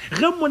laetše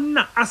ge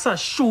monna a sa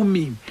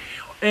šome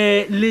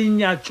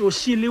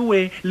lenyatšoši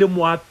lewe le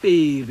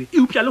moapere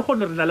eupša le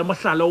kgone re na le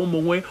mohlala o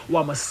mongwe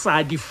wa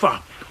mosadi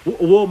fa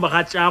wo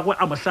mogatšagwe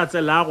a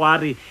mohlatselago a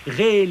re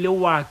ge le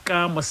wa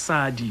ka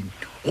mosadi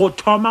go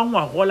thoma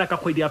ngwagola ka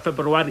kgwedi ya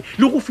February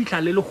le go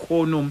fihla le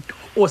lekgono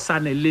o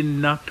sane le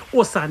nna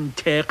o sa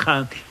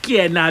nthekga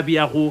ke ena a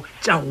beago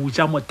tša go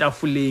ja mo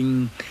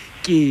tafoleng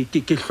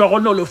ke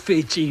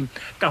hlogonolofetše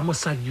ka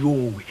mosadi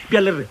yowe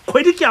bjale re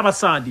kgwedi ke ya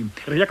basadi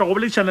re ya ka go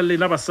boledišana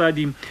lena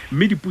basadi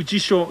mme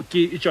dipotšišo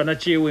ke tšona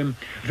tšewe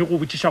re go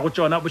botšiša go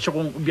tšona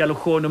bošegong bja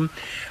lekgono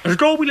re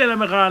tlo go bulela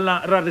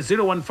megala ra re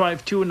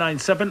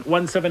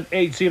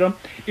 0152971780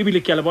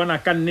 ebile ke a le bona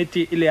ka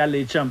nnete e le ya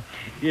letša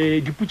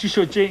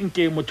dipotšišo tše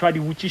nke motho a di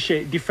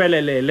botšiše di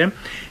felelele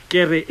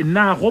ke re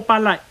na go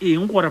pala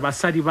eng gore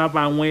basadi ba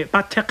bangwe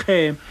ba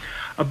thekge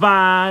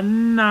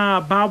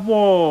bana ba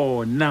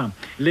bona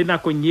le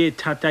nakong ye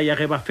thata ya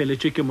ge ba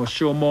feletšwe ke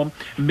mošomo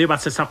mme ba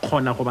se sa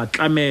kgona go ba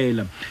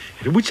tlamela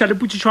re botšiša le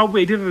potšišo wa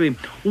bobedi re re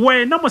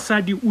wena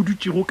mosadi o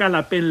dutšego ka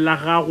lapeng la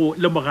gago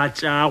le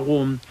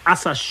mogatšago a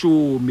sa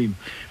šome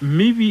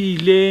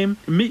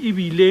mme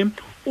ebile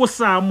o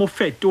sa mo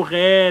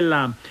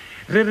fetogela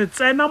re re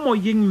tsena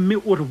moyeng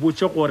mme o re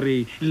botše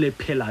gore le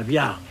phela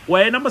bjang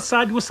wena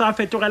mosadi o sa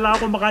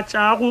fetogelago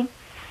mogatšago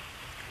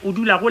o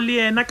dula go le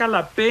yena ka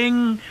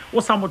lapeng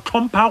o sa mo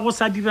tlhomphago o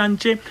sa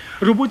dirantše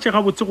re botše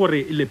gabotse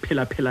gore le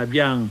phela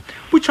bjang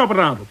potša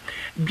boraro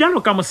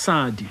bjalo ka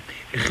mosadi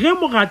ge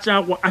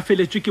mogatšago a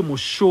feletšwe ke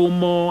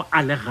mošomo a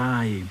le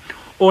gae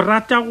o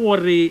rata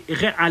gore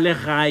ge a le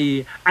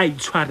gae a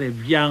itshware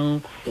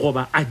bjang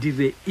goba a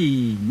dire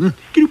eng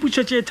ke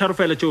dipotšišo tše tharo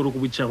fela tšeo re go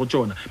botšago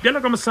tšona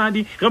bjalo ka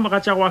mosadi ge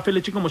mogatšago a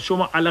feletšwe ke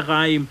mošomo a le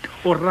gae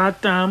o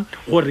rata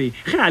gore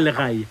ge a le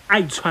gae a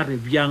itshware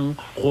bjang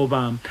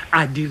goba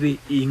a dire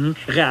eng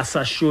ge a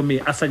sa šome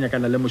a sa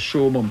nyakana le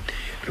mošomo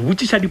re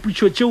botšiša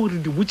dipotšišo tšeo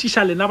re di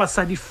botšiša lena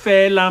basadi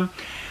fela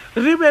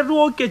re be re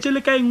oketse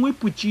le ka engwe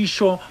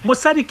potšišo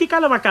mosadi ke ka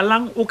lebaka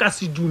lang o ka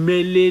se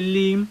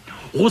dumelele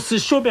go se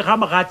šobe ga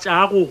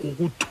mogatšago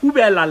go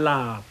thubela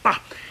lapa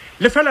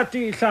lefela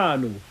tee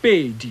hlano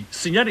pedi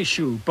senyane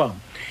šupa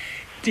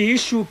tee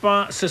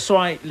šupa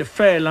seswai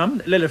lefela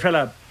le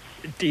lefela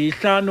tee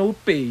hlano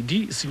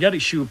pedi senyane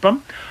šupa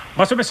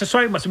masome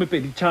seswai masome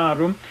pedi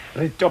tharo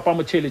re topa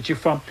motšheletši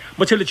fa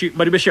motšheletši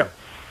madibešao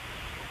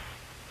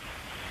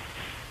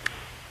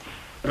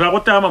ra go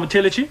tama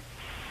motšheletši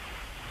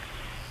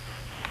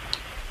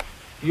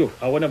yo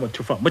a bona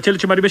motho fa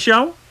motšheletši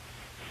madibešao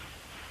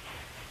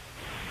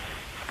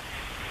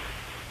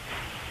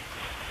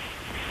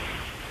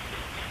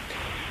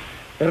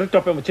re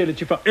tope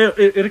motšheletši fa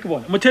e re ke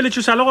bona motšheletši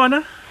o sa le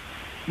gona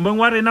mong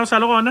wa rena o sa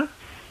le gona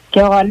ke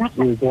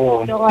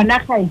gona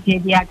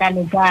kgaitsedi ya ka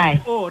le kae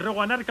re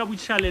gona re ka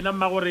botšiša lena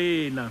mma go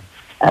rena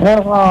re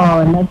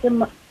gona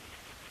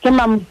ke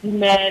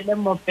mamtimele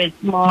mo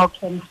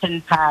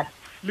Kempton Park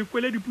le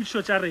kwele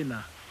dipotšišo tša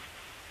rena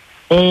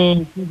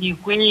ke di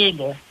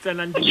kwele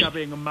tsenang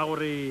ditabeng mma go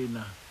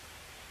rena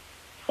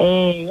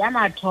ya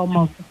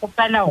mathomo ke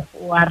kgopela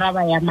o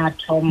araba ya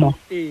mathomo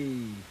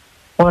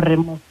gore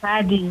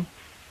mosadi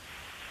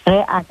ge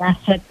a ka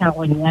kgetha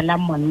go nyala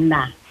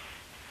monna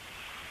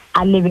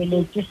a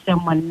lebeletse se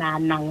monna a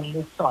nang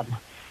le sona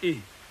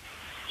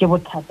ke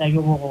bothata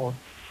jo bogolo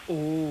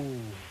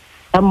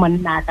ge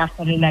monna a ka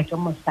felela ke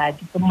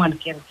mosadi ke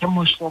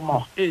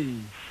mošomo e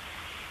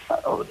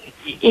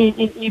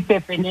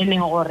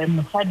pepeneleng gore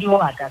mosadi o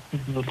a ka se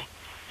dule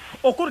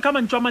o kore ka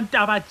mantšwa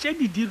mantaba tše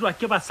di dirwa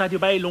ke basadi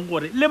ba e leng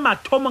gore le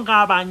mathomong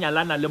ga ba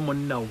nyalana le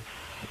monna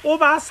o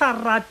ba sa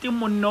rate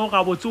monna o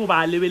gabotse o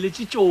ba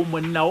lebeletse tšeo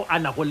monna o a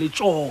nago le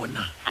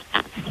tšona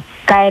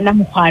ka ena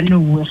mokgwane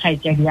uwe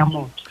kgaitsedi ya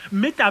motho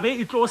mme tabe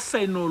e tlo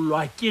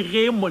senolwa ke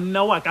ge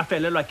monna o a ka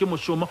felelwa ke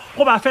mošomo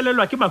go ba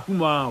felelwa ke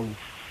mahumo ao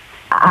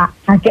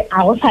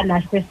a go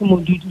sana se se mo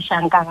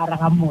dudišang ka gare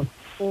ga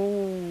motho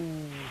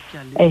ke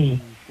a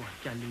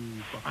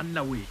lekwa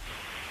banna we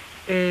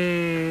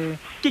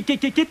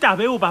ke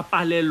tabe o ba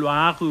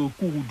palelwa go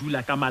go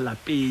dula ka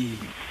malapeng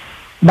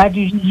ba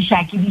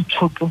dudiša ke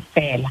ditšhoto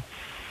fela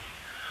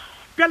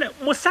bjale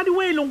mosadi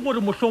o e leng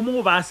gore mohlomong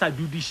o ba a sa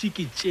dudiše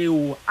ke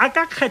tšeo a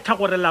ka kgetha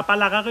gore lapa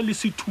la gage le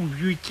se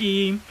thubjwe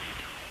ke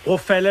go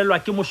felelwa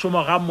ke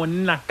mošomo ga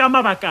monna ka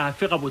mabaka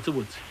afe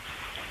gabotsebotse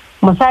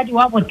mosadi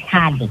wa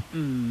botlhale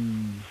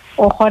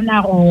o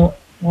kgona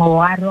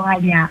go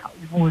aroganya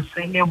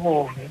botse le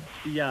bobe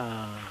ya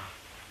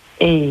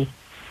ge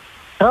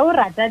o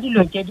rata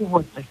dilo tše di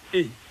botse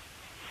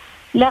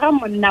le ga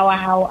monna wa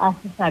gago a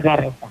se sa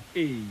bereka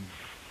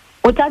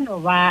o tla no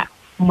ba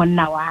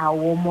monna wa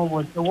gago mo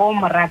botse wo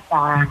mo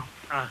ratang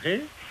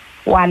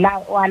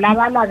wa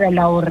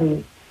labalabela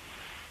gore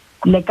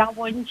le ka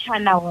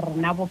bontšhana gore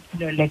na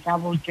bophelo le ka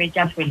bo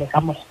tšwetša pele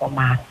ka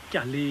mokgomang ke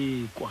a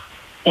lekwa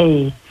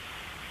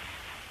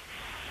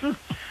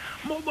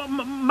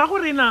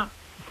magorena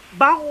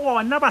ba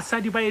gona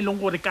basadi ba e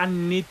leng gore ka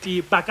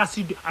nnete ba ka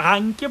se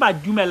ganke ba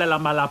dumelela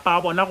malapa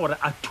a bona gore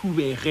a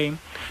thubege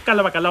ka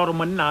lebaka la gore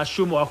monna a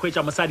šomo wa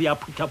hwetša mosadi a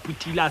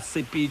phuthaphutile a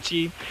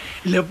sepetse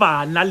le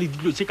bana le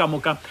dilo tše ka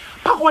moka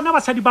ba gona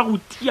basadi ba go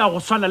tia go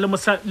swana le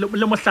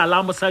mohlala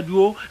a mosadi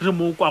o re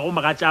mo kwa go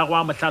mogatšagwe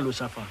a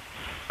mohlaloša fa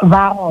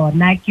ba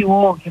gona ke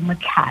o ke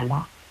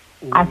mohlala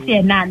a se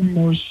ena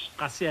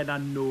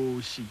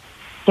nnoši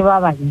ke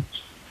ba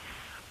bantši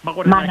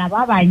mana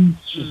ba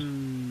bantši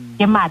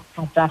ke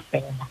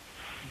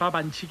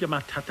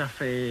mathata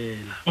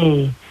fela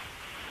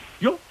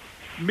yo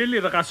mme le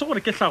re ga se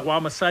gore ke hlago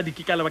a mosadi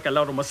ke ka lebaka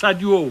la gore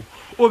mosadi o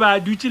ba a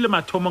dutse le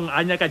mathomong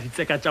a nyaka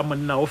ditseka tša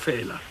monna o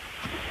fela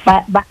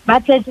ba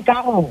tletse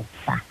ka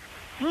gosa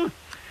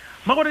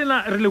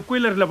magorena re le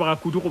kwele re leboga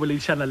kudu go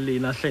boledišana le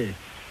lena hle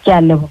ke a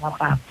leboga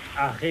papa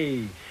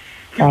age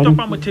ke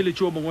topa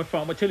motheletši o mongwe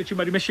fa motheletši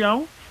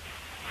madimešao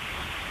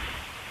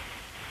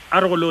a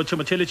re go lotšhe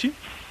motheletši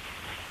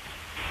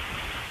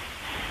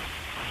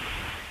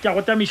ke a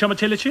go tamiša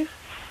motheletši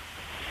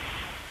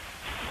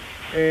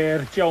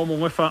re tšea o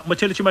mongwe fa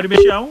motheletši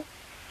madimešao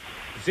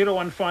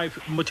 015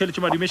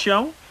 motheletši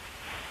madimešao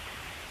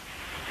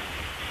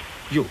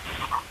yo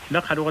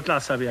nna kgadi go tla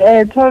sa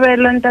bjang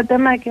thobela ntate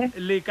make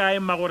le kae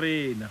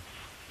mmagorena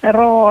re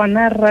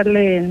gona rra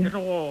lena re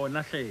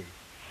gona hle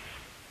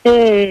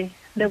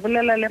le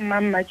bolela le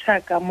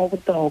mammatšhaka mo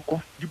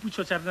botoko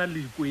diputšo tša rena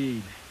le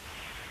dikwele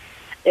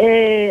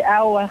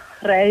awa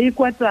re a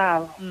ikwa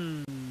tsaba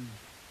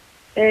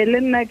le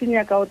nna ke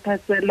nyaka o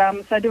thasela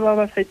mosadi ba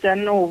ba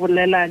fetšane o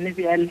bolelane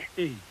bjale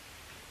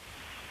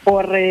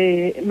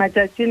gore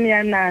matšatšing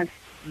ya nase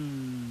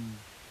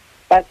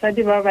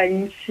basadi ba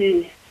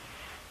bantši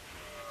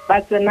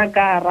ba tsena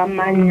ka gara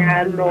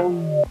manyalo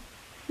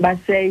ba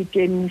se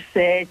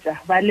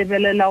ikemišetša ba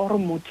lebelela gore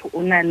motho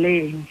o na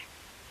leng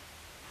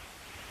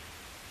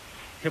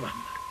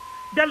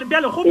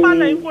bjale go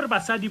pala eng gore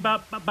basadi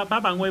ba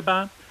bangwe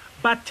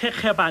ba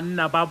thekge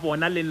banna ba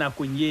bona le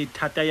nakong ye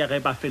thata ya ge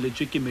ba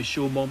feletšwe ke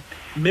mešomo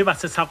mme ba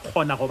se sa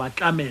kgona go ba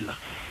tlamela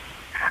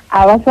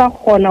a ba sa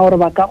kgona gore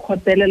ba ka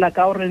kgotelela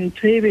ka gore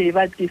ntho e be e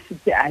ba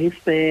tlisitse a e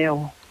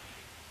feo.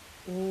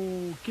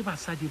 Ke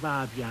basadi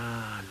ba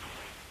bjalo.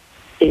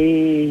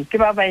 Ke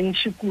ba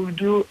bantši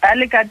kudu a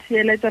le ka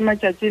theeletša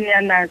matšatšing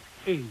ya nase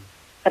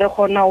re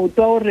kgona go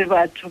tswa gore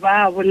batho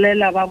ba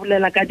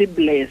bolela ka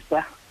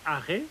di-blessa.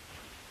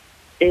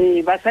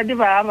 Basadi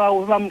ba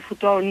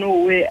mofuta one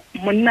owe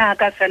monna a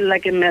ka felela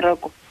ke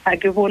mmereko a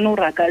ke bone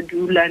gore a ka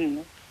dula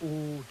nne.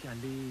 Ke a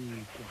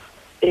lekwa.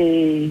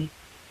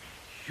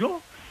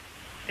 Yo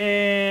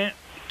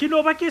ke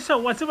no ba ke sa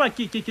wa tseba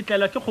ke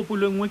tlela ke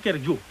kgopolo nngwe ke re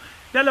jo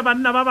bjale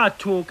banna ba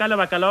batho ka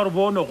lebaka la gore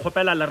bono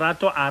kgopela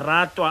lerato a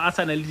ratwa a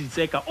sa na le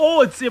ditseka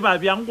o tseba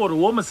bjang gore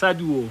wo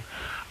mosadi wo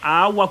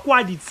a wa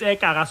kwa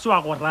ditseka ga se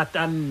wa go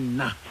rata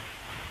nna.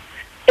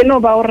 E no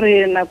ba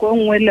gore nako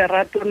nngwe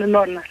lerato le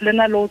lona le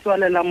na le o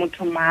tswalela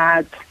motho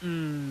matho.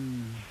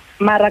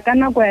 Mara ka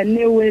nako ya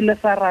newe le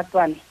sa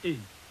ratwana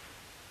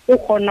o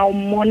kgona o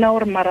mmona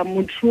gore mara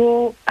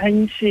motho a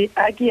ntši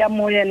a ke ya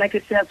mo yena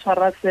ke se a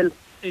tshwara selo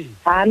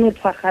ga a no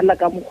tshwagala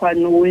ka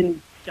mokgwane wene.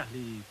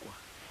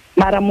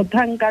 Mara motho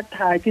a nka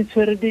tha ke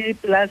tshwere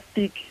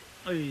di-plastic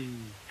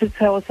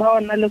setshego sa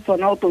ona le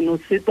sona o tono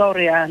setwa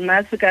gore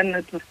yana se ka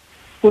nnete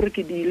gore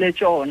ke di ile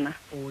tsona.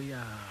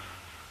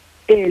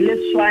 Le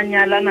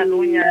swanyalana le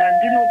o nyalang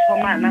di no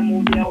thomana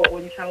mo di ya go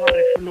bontšha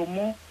gore felo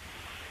mo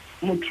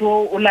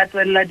motho o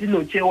latelela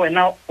dilo tše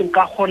wena o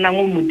ka kgonang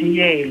o mo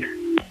diela.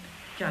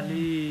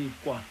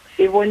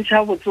 E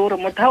bontšha botse gore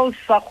motho a o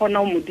sa kgona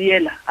o mo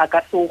diela a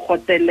ka se o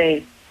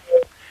kgotelele.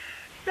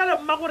 Jalo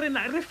mma gore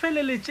re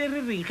feleletše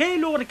re reng ge e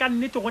le gore ka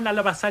nnete go na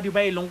le basadi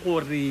ba e leng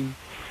gore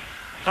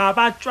ga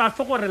ba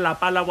tswafe gore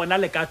lapa la bona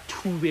le ka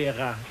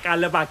thubega ka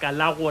lebaka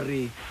la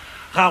gore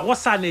ga go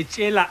sa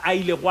netšela a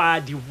ile go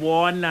a di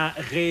bona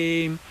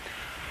ge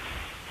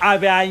a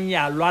be a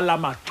nyalwa la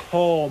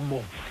mathomo.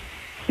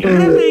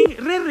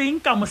 Re reng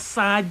ka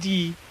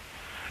mosadi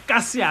ka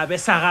seabe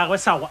sa gagwe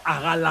sa go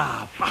aga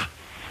lapa?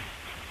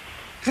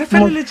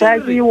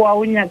 Mosadi wa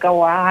o nyaka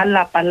wa aga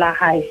lapa la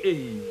gae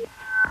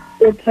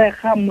o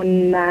thekga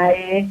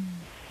monnae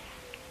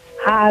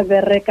ha a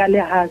bereka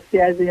le ha se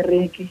a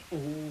bereke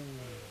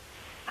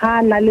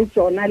ha na le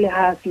tsona le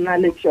ha se na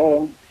le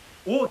tsona.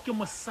 Ke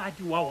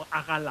mosadi wa go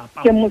aga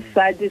lapa. Ke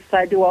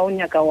mosadi wa o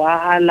nyaka wa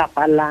aga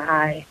lapa la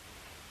gae.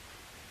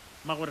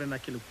 Magorena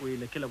ke le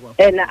kwele ke le bua.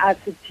 Ena a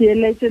se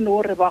theeletše le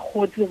gore ba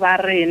gotse ba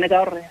rene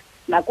ka gore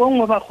nako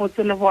nngwe ba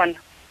gotse le bona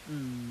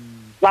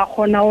ba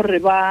kgona gore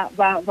ba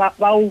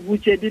o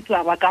botše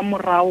ditaba ka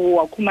morago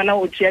wa khumana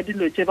o tšea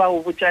dilo tše ba o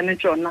botšane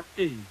tšona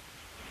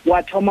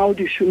wa thoma o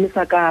di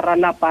šomisa ka gara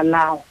lapa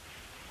lao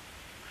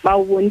ba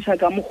o bontšha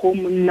ka mokgwa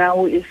monna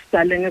o e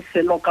saleng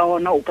selo ka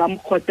ona o ka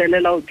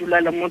mokgotelela o dula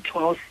le motho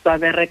wa o sa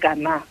bereka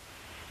na.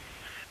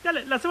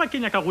 La tseba ke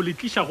nyaka go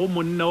letliša go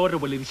monna o re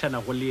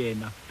boledišana go le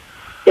ena.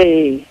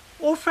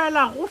 O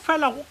fela go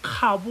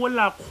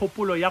kgabola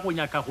kgopolo ya go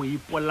nyaka go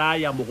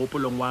ipolaya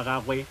mogopolong wa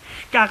gagwe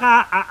ka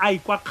ga a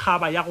ikwa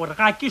kgaba ya gore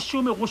ga ke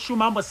šome go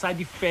šoma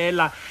mosadi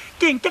fela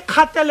ke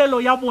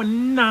kgatelelo ya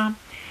bonna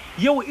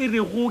yeo e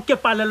rego ke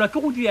palelwa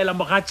ke go diela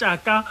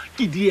mogatšaka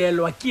ke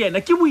dielwa ke ena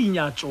ke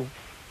boinyatšo.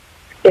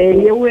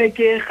 Yeo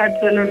ke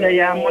kgatelelo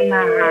ya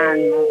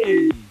monagano.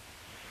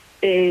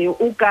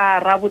 O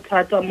ka ra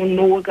bothata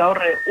monno ka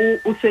gore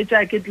o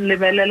setša ke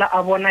lebelela a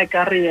bona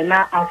ka re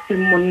yena a se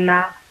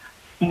monna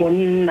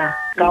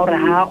ka gore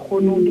ha a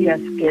kgone o dia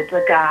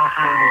sekete ka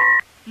gae.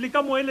 Le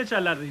ka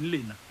moeletša la reng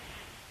lena?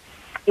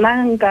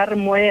 Nna nka re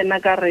mo ena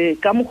ka re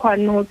ka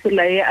mokgwane o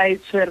tsela e a e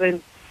tshwereng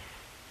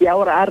ya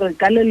gore a re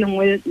ka le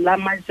lengwe la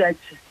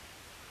matšatši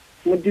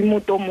modimo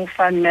to mo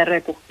fa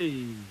mmereko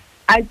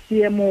a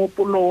tšee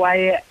moopolo wa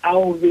ye a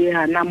o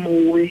beana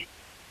mowe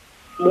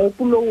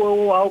moopolo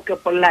o wa o ke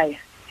polaya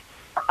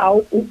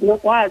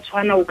wa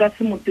tshwana o ka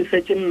se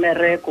motifetše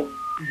mmereko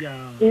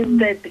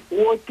instead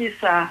o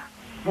tisa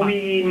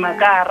boima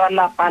ka gara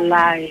lapa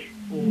lae.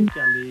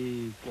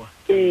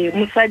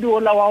 Mosadi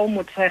ola wa o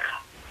mothekga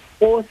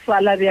o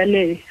sala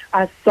bjale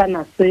a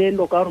sana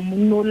selo ka gore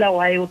monna ola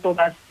wa e o to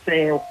ba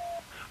seo.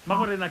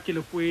 Magorena ke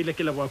le kwele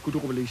ke le bua kudu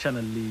go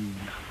boledišana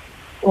lena.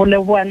 O le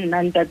bua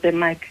nna ntate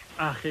Mike.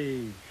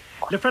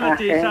 Le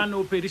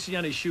feletšano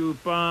pedišenyane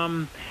šupa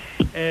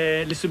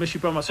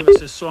lesomešupa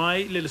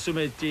masomeseswai le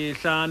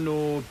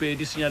lesometehlano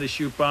pedišenyane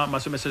šupa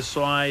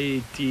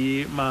masomeseswai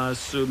ti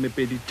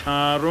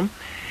masomepeditharo.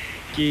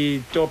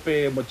 Ke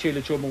tope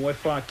motšheletši o mongwe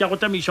fa ke a go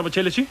tamiša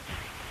motšheletši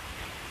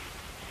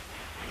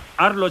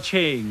Arlo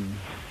Cheng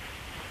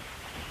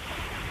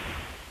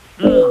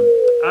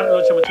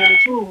Arlo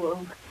motšheletši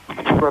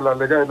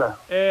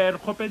re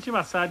kgopetše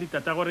basadi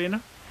tata go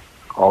rena.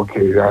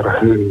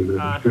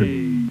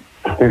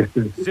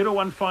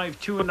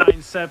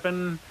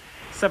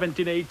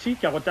 015-297-1780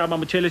 ke a go tama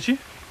motšheletši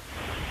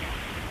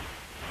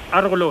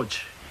a re go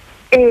lotše.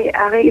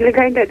 A re ile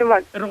ka ntate ba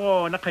re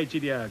gona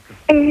kgaetšedi yaka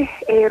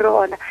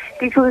rona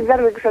ke tšhoza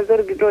re ke sa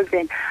tsore ke tlo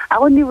tsena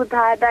a go ndi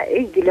bothata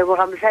ke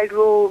leboga mosadi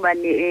o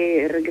mane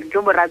re ke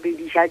tlo mo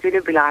rabediša tswele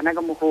pele gana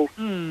ka mogo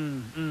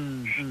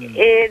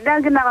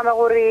nna ke nagana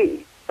gore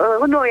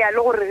go no ya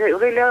le gore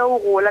ge le o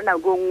gola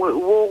nako nngwe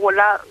o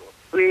gola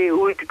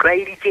o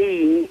tlwaeditše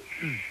eng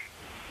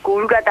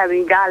kudu ka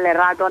tabeng ja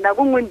lerato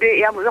nako nngwe nte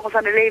ya go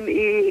tshwane le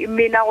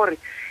mmena gore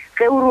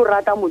ge o re o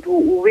rata motho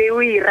o be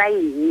o ira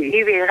eng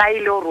e be ga e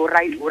le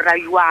gore o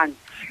raiwang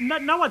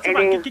nna wa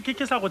tseba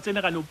ke sa go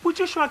tsenegane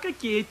putsišwa ka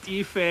ke e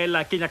tee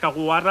fela ke nyaka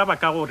go araba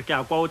ka gore ke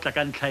a kwa o tla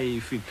ka ntlha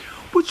efe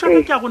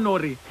putsišwa ka ke a gone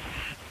gore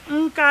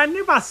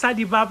nkane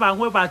basadi ba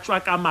bangwe ba tswa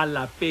ka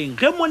malapeng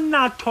ge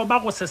monna a thoba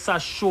go se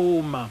sa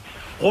šoma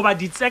goba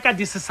ditseka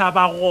di se sa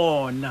ba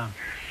gona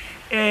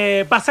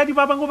basadi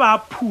ba bangwe ba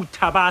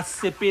phutha ba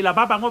sepela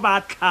ba bangwe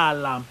ba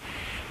tlhala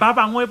ba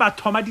bangwe ba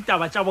thoma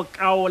ditaba tša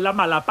bokaola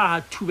malapa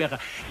a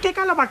thubega ke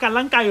ka lebaka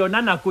lang ka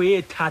yona nako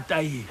e thata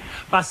e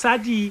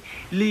basadi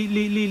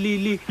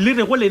le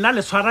re go lena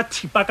le tshwara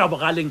thipa ka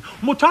bogaleng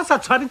motho a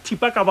sa tshware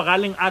thipa ka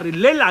bogaleng a re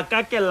le la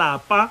ka ke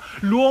lapa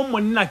le o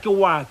monna ke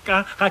wa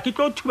ka ga ke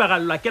tlo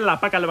thubegalelwa ke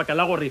lapa ka lebaka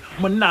la gore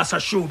monna a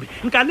sa šome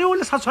nka le o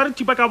le sa tshware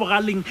thipa ka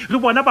bogaleng re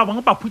bona ba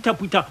bangwe ba phutha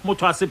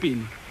motho a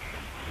sepele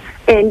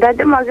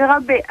ntate make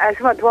gape a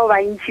se batho ba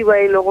bantši ba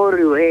e le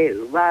gore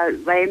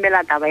ba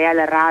emela taba ya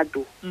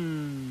lerato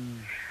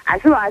a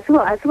se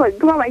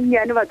ba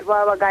bannyane batho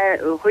ba ka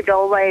hwetša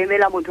go ba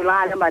emela motho le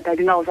ga le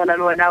mathading a go swana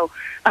le onao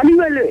a le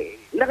ge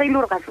e le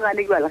gore ga se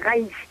gane jale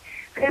gantši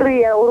ge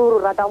re ya gore o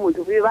rata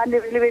motho ba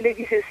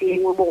lebeletse se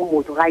sengwe mo go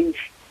motho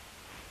gantši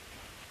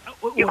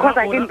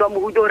ikgosa ke ntwa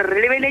mohuta gore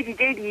re lebeletse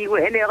tše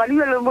dingwe ande ga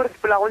le mo re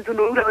sepela go ntse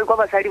no ula kwa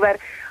basadi ba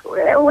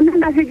re o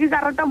nna setse ka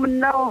rata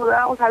monna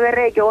a go sa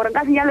bereke gore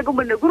nka senyale ke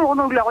monne kore go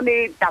ne o dula go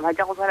ne taba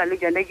tša go tshwana le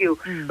jana keo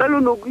ka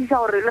le no kuisa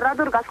gore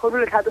lerato re ka se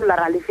kgone le tlhatolola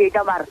ra le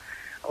fetša mara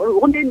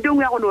go nne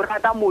ntengwe ya gone o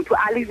rata motho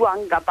a le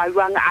jwang kapa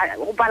jwang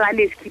go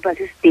palane sekipa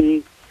se se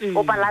teng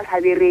go pala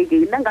sa bereke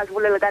nna nka se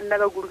bolele ka nna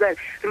ka kudu kare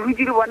re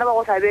dutse le bona ba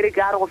go sa bereke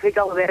a re go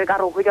fetša go bereka a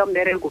re go hwetša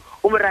mmereko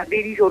o mo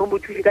rapediše gore o mo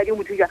thuše ka di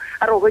mo thuša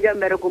a re go hwetša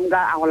mmereko mka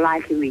a go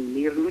latlhe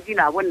mene re dutse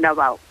na bonna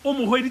bao o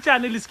mo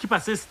hweditšane le sekipa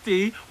se se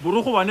teng bore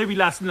go bone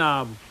ebile a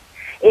senabo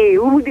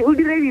o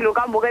dire dilo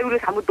ka moka ebile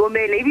sa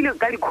motomele ebile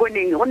ka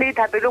dikhoneng go ne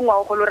thapele ngwa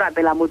go kgolo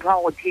rapela motho a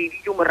go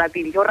theditše o mo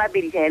rapediše o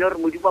rapediša ene gore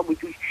modimo a mo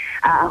thuše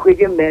a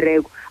hwetše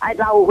mmereko a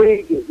tla o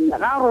hwetše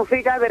ga gore o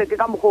fetša bereke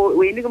ka mokgwa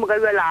wene ke moka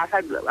bjala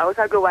a o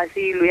sa tlo ba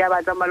selo ya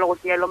ba tsamaya le go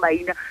senyalo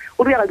maina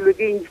o bjaka dilo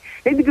tše ntši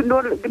ebe ke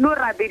no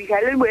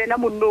rapediša le ena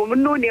monno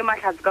o ne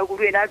mahlatse ka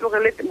kudu ena a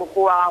tlogele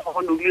mokgwa wa gago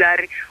gone o dula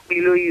re o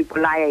ile o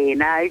ipolaya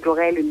ena e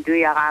tlogele nto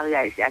ya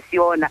gage a se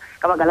yona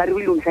ka baka la re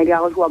bile mosadi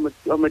ya gago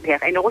wa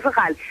mothega ene go se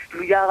gale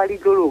dilo ja ga di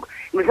tloloka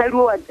mosadi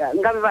o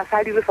nkabe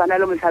basadi re swana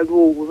le mosadi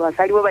oo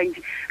basadi ba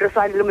bantši re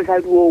swane le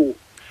mosadi oo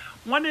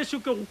ngwaneso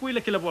ke go kwele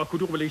ke leboga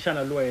kudu go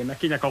boledišana le wena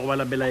ke nyaka go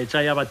bala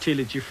melaetša ya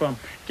batheletše fa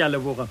ke a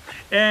leboga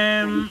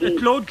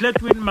claude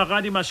letwin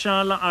magadi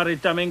mashala a re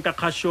tameng ka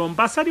kgašong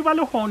basadi ba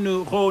le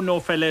go no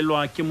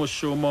felelwa ke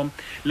mošomo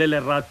le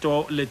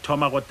lerato le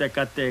thoma go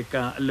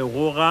tekateka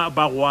legoga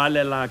ba go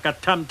alela ka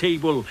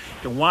timetable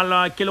ke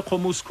ngwala ke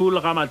lekgomo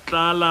school ga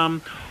matlala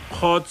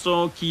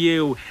khotso ke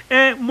eo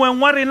moeng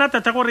wa rena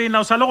tata go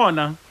rena o sa le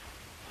gona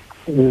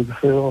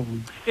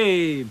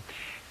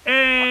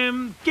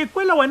ke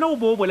kwela wena o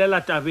bo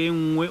bolela tabeng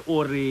nngwe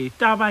o re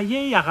taba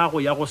ye ya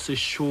gago ya go se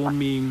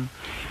šomeng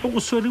o go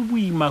swere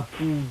boima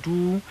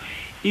kudu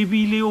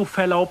ebile o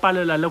fela o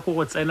palela le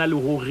go tsena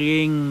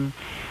legogeng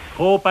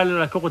go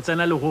palela ke go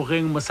tsena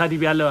legogeng mosadi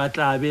bjalo a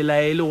tla bela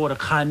e le gore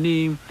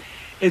kgane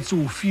etse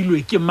o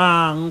filwe ke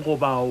mang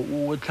goba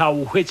o tla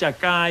o hwetša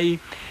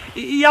kae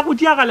ya go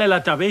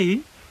diagalela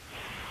tabe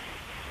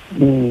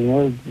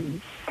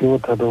ke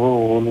bothata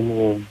bo bogolo le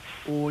bone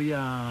o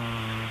ya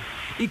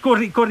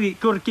kore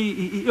ke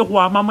e go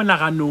ama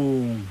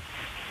monaganong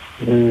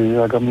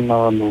ya ka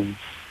monaganong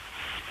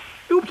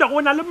e upša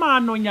go na le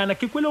maanonyana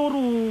ke kwele gore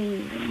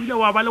o ile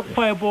wa ba le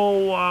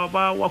kgwebo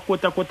wa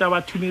kota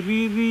batho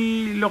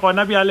meriri le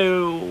gona bjale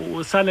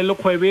o sane le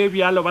kgwebe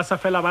bjalo ba sa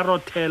fela ba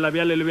rothela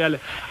bjale le bjale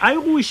a e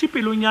go iše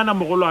pelonyana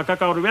mogolo wa ka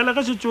gore bjale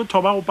ge setse o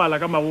thoba go pala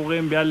ka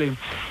magogeng bjale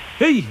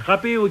hei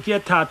gape o ke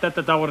thata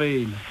tata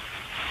gorena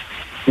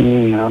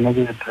ana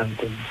ke thata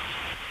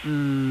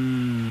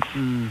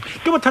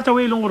ke bothata o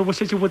e leng gore bo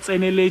šetše bo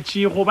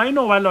tseneletše goba e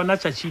no ba lona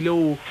tšatši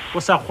leo o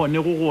sa kgone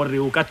go gore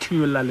o ka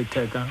thunyolola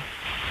letheka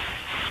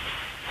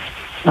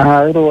e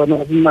re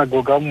bona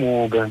dinako ka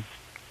moka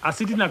a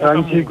se dinako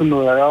ka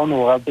moka ya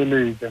ono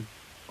gapeletša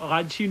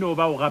gantši no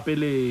ba o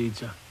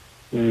gapeletša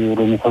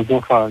re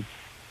mokgotsofatša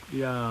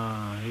ya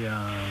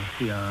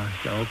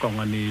o ka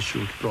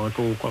ngwanešo ke tloga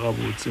ke o kwa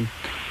gabotse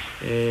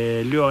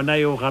le yona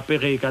eo gape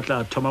ge e ka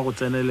tla thoma go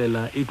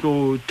tsenelela e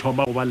tlo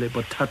thoma go ba le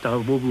bothata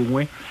bo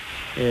bongwe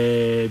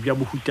bja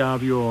mohuta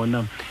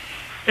bjona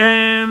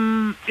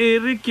e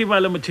re ke ba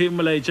le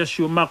molaetša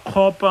šio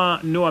makgopa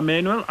noa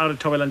manuel a re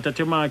thobelang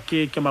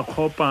tatemake ke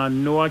makgopa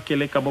noa ke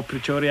le ka mo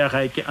pretoria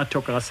gae ke a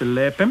thoka ga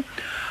selepe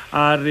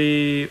a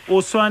re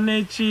o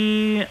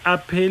swanetše a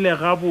phele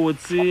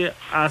gabotse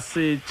a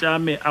se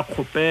tšame a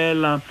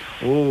kgopela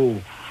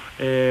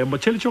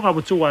motšheletšo ga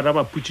botse wa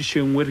raba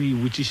putšišengwe re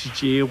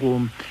botšišitšego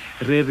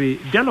re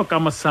bjalo ka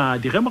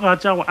mosadi ge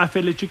mogatšagwe a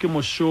feletšwe ke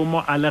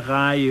mošomo a le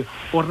gae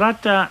o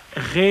rata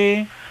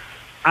ge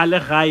a le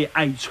gae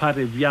a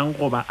itshware bjang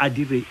goba a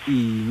dire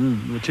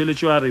eng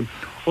motšheletšo a re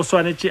o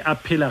swanetše a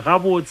phela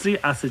gabotse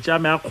a se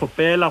tšame a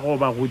kgopela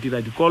goba go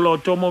dira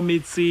dikoloto mo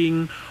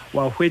metseng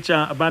wa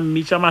hwetša ba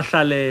mmitša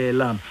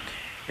mahlalela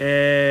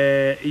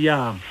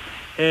ya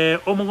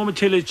o mongwe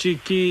motšheletše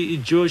ke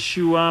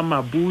Joshua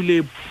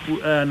Mabule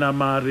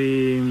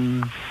namare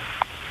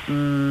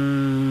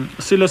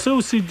selo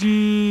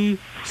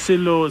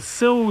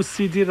seo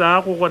se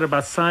dirago gore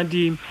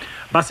basadi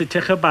ba se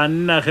thekge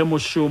banna ge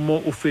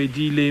mošomo o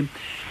fedile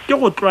ke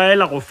go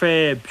tlwaela go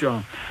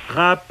fepjwa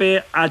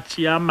gape a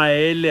tšea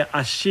maele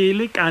a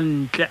šele ka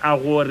ntle a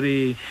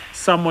gore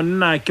sa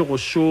monna ke go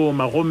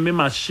šoma gomme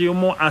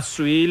mašemo a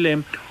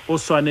swele o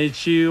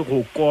swanetše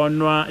go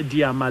konwa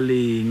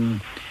diamaleng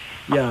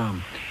ya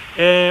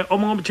o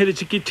mongwe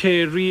motšheletše ke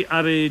Terry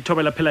a re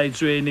thobela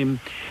phelaetswene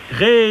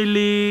ge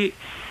le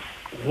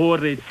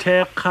gore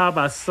thekga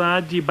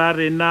basadi ba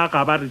rena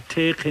ga ba re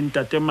thekge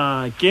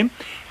ntatemake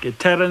ke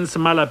Terence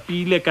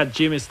Malapile ka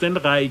Jamestown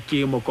gae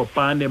ke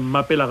mokopane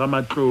mmapela ga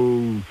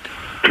matlou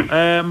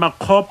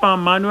makgopa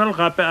Manuel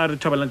gape a re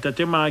thobela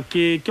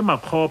ntatemake ke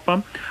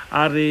makgopa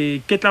a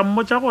re ke tla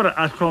mmotša gore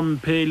a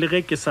hlomphe le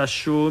ge ke sa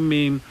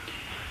šome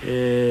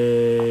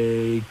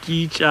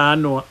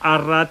kitšano a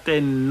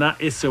rate nna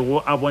e sego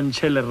a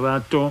bontšhe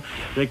lerato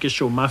ge ke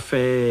šoma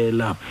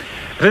fela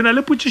re na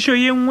le potšišo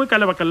ye nngwe ka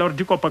lebaka la gore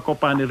di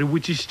kopakopane re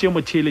botšišitše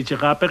motšheletše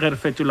gape ge re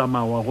fetola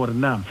mawa gore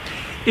na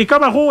e ka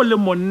ba go le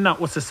monna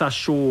o se sa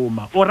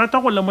šoma o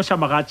rata go lemoša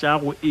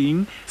mogatšagwe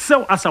eng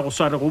seo a sa go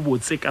sware go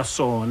botse ka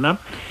sona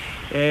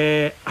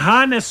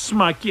Hannes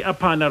Smaki a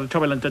phana re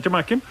thobela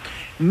ntatemake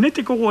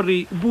nnete ke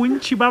gore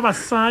bontši ba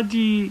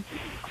basadi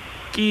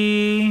ke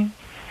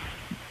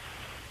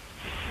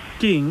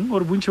king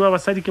or bontši ba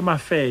basadi ke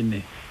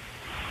mafene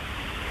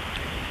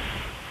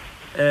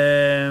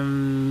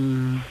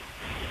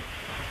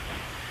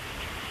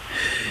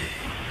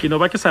ke no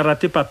ba ke sa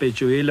rate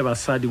papetšo e le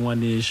basadi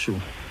ngwanešo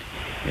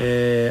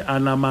a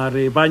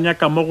namare ba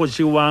nyaka mo go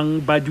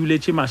jewang ba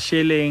duletše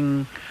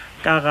mašeleng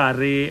ka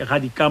gare ga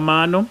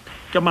dikamano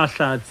ke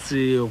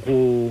mahlatse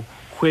go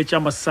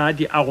hwetša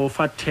mosadi a go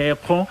fa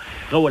thekgo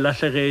ge o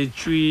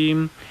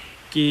lahlegetšwe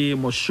ke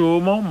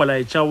mošomo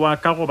molaetša wa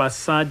ka go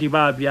basadi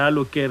ba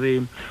bjalo ke re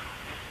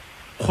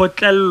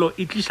kgotlello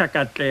e tliša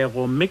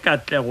katlego mme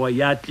katlego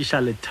ya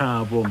tliša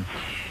lethabo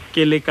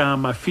ke le ka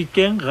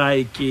mafikeng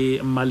gae ke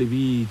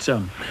Malebitša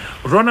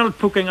Ronald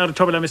Pukeng a re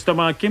thobela Mr.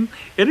 Markin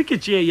e re ke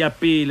tšee ya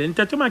pele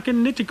ntate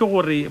Markin nnete ke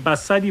gore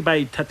basadi ba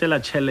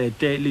ithatela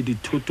tšhelete le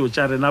dithuto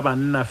tša rena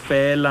banna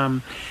fela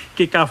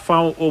ke ka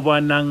fao o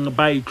bonang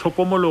ba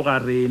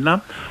itlhokomologa rena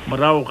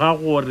morago ga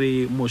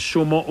gore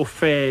mošomo o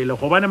fele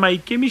gobane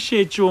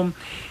maikemišetšo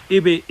e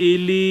be e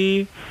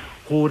le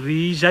go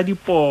re ja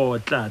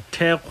dipotla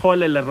thekgo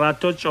le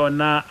lerato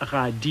tšona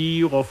ga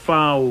di go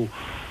fao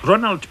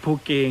Ronald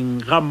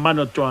Pukeng ga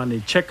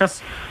mmanotwane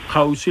Checkers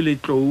kgauswi le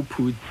tlou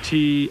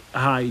Phuthi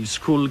High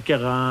School ke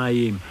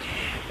gae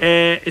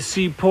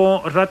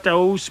Sipho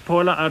Ratao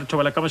Spola a re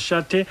thobela ka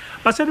mošate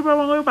basadi ba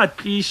bangwe ba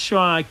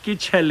tlišwa ke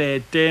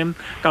tšhelete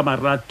ka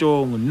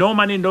maratong no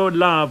money no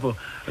love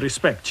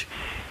respect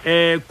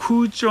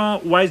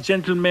Khutso Wise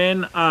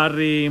Gentleman a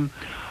re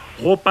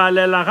go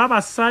palela ga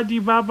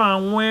basadi ba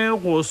bangwe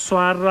go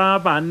swara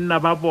banna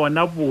ba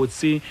bona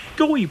botse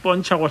ke go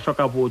ipontšha go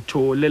hloka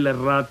botho le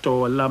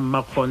lerato la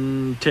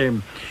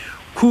mmakgonthe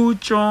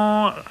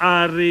Khutso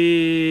a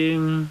re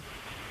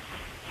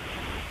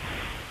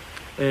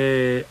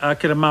a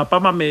kere mapa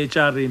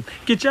mametša re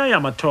ke tšea ya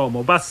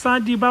mathomo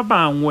basadi ba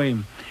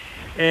bangwe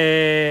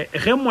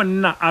ge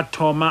monna a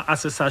thoma a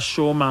se sa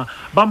šoma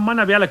ba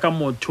mmana bjale ka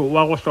motho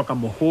wa go hloka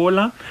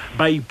mohola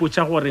ba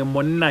ipotša gore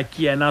monna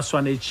ke yena a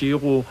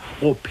swanetšego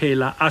go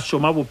phela a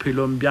šoma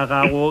bophelong bja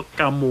gago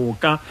ka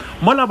moka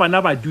mola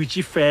bana ba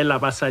dutše fela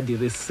ba sa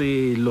dire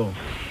selo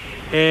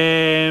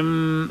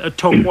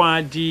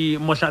Thokwadi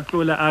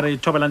Mohlatlole a re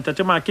thobela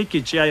ntatemake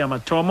ke tšea ya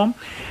mathomo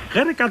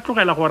ge re ka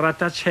tlogela go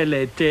rata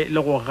tšhelete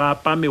le go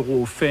gapa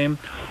megofe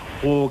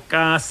go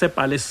ka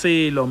sepa le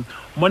selo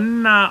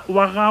monna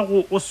wa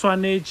gago o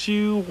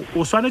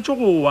swanetše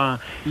go wa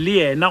le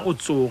yena o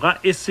tsoga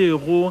e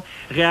sego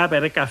ge a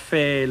bereka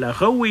fela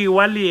ge o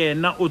ewa le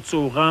yena o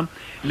tsoga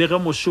le ge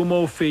mošomo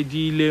o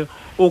fedile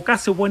o ka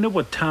se bone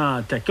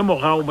bothata ke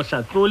mogao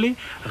Mohlatlole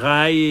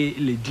gae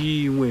le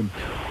dingwe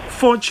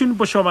Fortune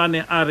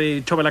Boshobane a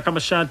re thobela ka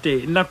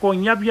mošate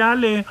nakong ya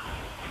bjale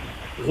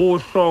go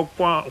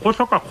hlokwa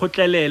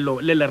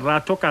kgotlelelo le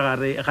lerato ka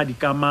gare ga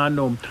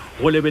dikamano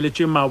go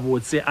lebeletšwe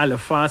mabotse a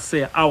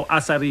lefase ao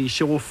a sa re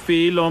iše go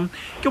felo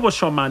ke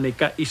Boshomane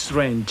ka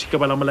Israel ke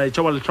bala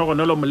molaetša wa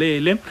letlhogonolo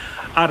molele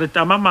a re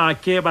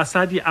tamamake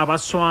basadi a ba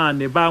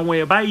swane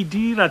bangwe ba e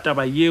dira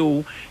taba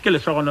yeo ke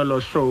letlhogonolo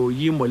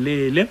hloyi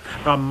molele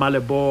ga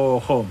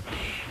mmalebogo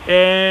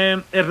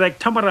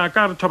Recta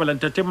moraka re thobela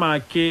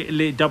ntatemake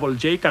le Double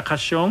J ka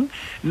kgašong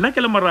nna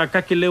ke le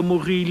moraka ke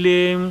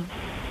lemogile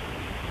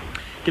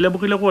ke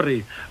lebogile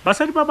gore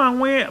basadi ba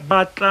bangwe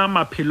ba tla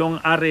maphelong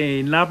a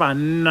rena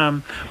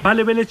banna ba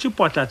lebeletše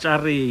potla tša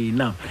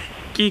rena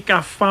ke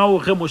ka fao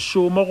ge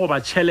mošomo goba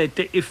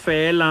tšhelete e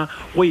fela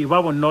go e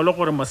ba bonolo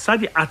gore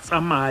mosadi a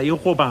tsamaye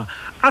goba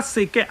a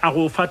seke a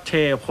go fa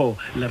thekgo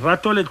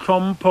lerato le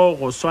tlhompho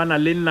go swana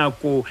le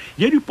nako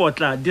ye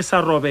dipotla di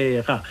sa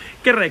robega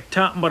ke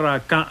rector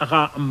moraka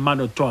ga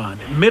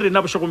mmanotwane mme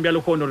rena bošegong bja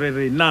lekgono re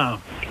rena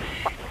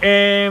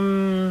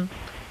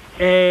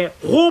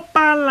go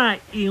pala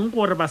eng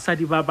gore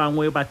basadi ba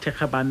bangwe ba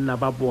thekge banna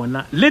ba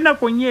bona le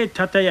nakong ye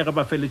thata ya ge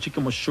ba feletše ke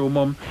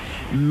mošomo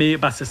mme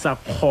ba se sa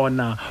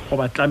kgona go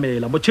ba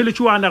tlamela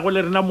motheletši wa nago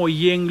le rena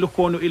moyeng le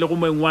kgono e le go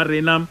moeng wa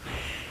rena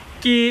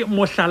ke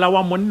mohlala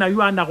wa monna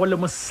yo a nago le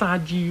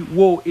mosadi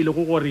wo e le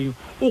go gore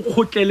o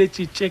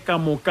kgotleletšitše ka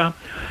moka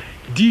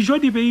dijo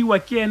di beiwa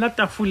ke ena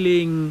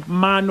tafoleng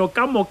mano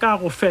ka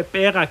moka go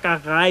fepega ka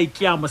gae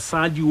ke a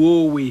mosadi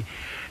wowe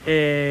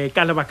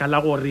ka lebaka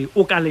la gore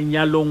o ka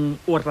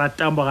lenyalong o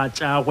rata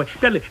mogatšagwe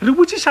bjale re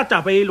botšiša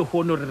taba e le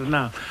gono re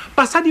rena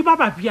basadi ba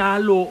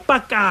bjalo ba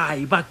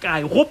kae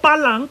go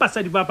palang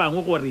basadi ba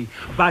bangwe gore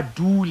ba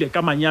dule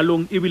ka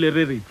manyalong ebile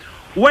re re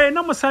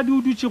wena mosadi o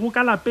dutse go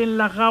ka lapeng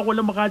la gago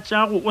le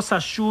mogatšagwe o sa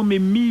šome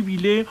mme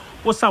ebile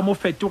o sa mo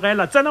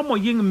fetogela tsena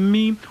moyeng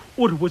mme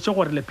o re botse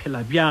gore le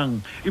phela bjang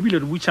ebile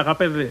re botša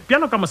gape re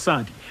bjalo ka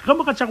mosadi ge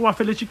mogatšagwe wa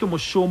feletše ke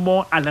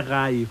mošomo a le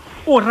gae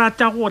o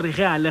rata gore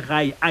ge a le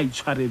gae a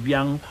itshware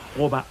bjang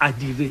goba a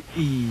dire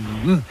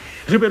eng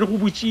re be re go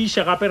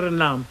botšiša gape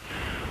rena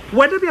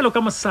wena bjalo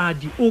ka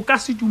mosadi o ka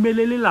se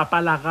dumele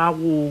lelapa la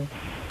gago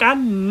ka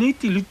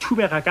nnete le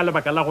thubega ka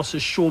lebaka la go se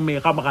šome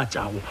ga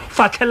mogatšagwe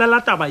fatlhelela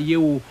taba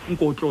yeo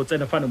nko o tlo o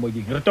tsene fane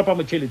moyeng re topa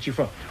motheletši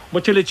fa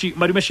motheletši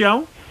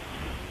madumešeao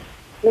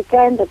le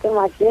kae ntate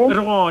Maki?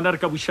 re gona re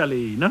ka buša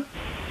lena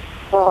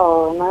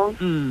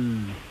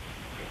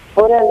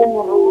Ora le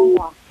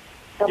morongwa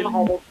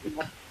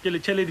ke le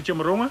tšheleditše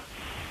morongwa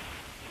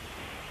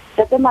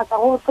ntate Maka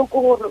go tlhoko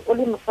gore o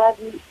le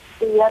mosadi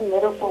ya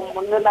mmerekong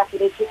monne la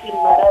feletše ke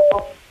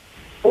mmereko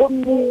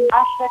gomme a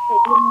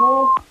tlhatlhedi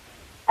mo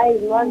a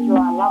enwa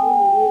jwala go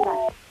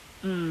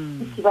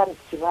mmina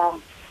thibang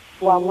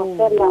wa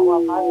mosela wa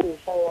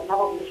mabeša yena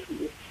go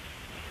mešile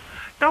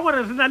ka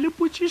gore re na le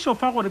potšišo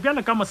fa gore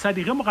bjale ka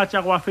mosadi ge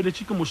mogatšagwe wa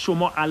feletše ke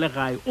mošomo a le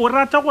gae o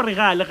rata gore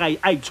ge a le gae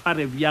a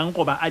itshware bjang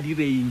goba a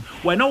direng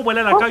wena o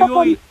bolela ka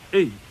yo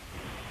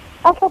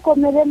a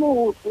tlhokomele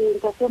motse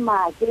ntate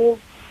Maki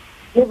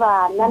le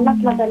bana nna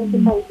tlakane ke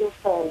sa ile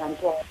fela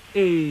ntle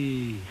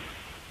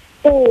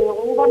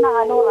go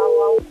bonagale gore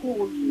wa o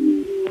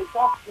kudi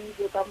ka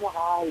fide ka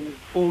mogae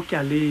o ke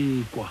a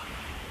lekwa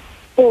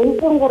e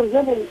seng gore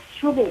jale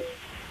šube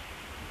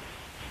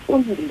o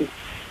ile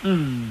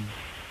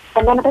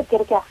kana ka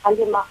kere ke a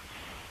galema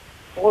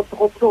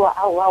go tloa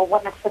a wa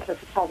bona ke se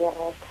sa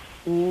bereka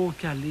o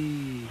ke a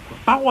lekwa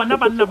ba gona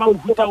banna ba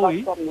mohuta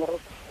oe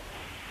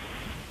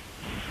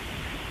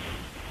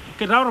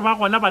ke ra gore ba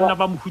gona banna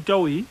ba mohuta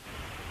oe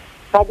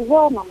ba di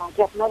bona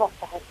Maki a nna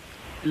basadi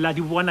la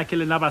di bona ke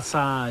lena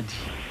basadi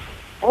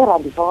ra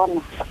di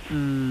bona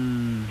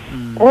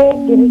re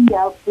kere ke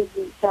a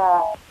fetisa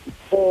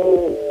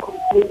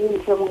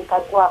completely mo ka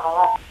kwa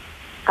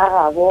ga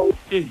gabo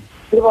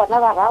le bona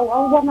ba ga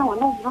o bona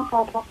ngwana o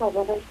ka tla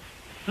ba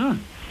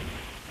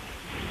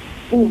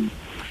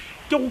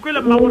ke go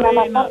kwela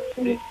mmagorena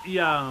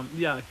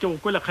ya ke go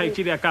kwela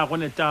kgaetšedi ya ka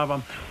gone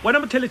taba wena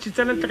motheletši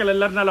tsena letlekele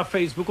la rena la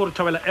Facebook o re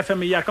thobela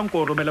FM ya ka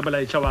nko o romele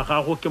molaetša wa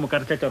gago ke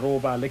mokaretete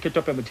robale ke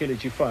tope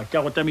motheletši fa ke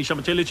a go tamiša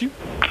motheletši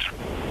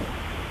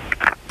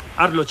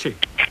a re lotšhe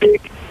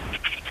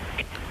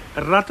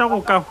rata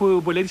go ka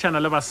go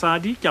boledišana le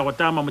basadi ke a go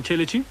tama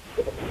motheletši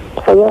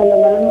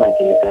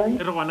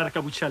re gona re ka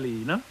butša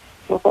lena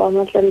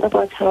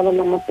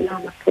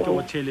ke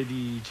go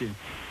theleditše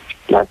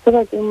la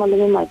tseba ke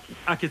malome Maki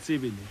a ke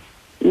tsebele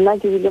nna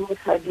ke bile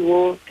mosadi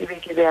wo ke be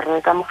ke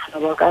bereka mogala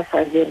wa ka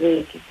sa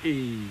bereke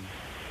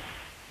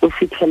o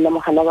fitlhelela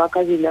mogala wa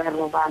ka bile a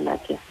robala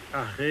ke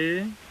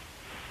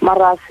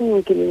mara a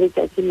sengwe ke le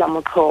letšatši la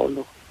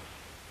motlholo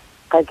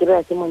ka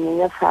kry-a ke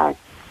monyenyafatši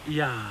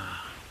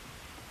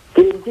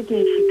ke ntse ke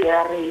išike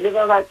ya re le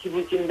ba ba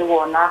kebotseng le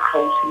bona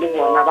kgausi le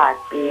bona ba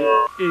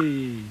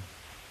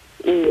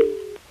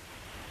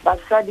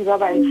basadi ba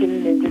bantši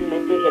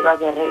nnete ge ba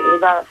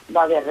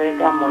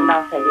bereka monna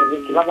a sa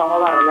bereke ba bangwe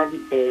ba rola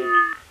dibeke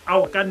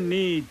ao ka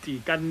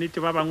nnete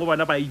ba bangwe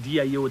bona ba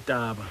idia yeo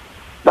taba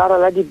ba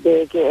rola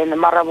dibeke ene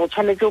mara bo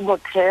tshwanetse o mo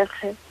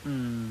thekge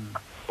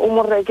o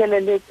mo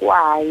rekele le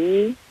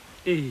kwai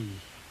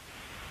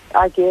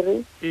a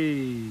kere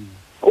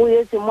o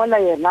etse mola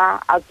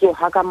yena a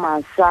tsoga ka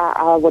masa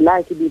a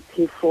bolaya ke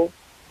diphefo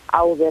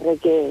a o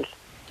berekele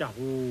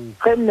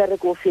ge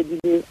mmereko o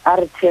fedile a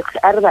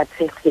re ba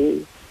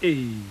thekgeng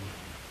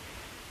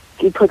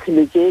ke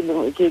tlhotlheletse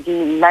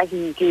nna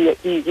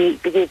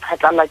ke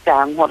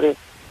phatlalatšang gore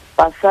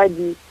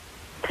basadi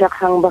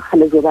thekgang ba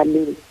kgaletse ba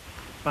lele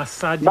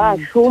ba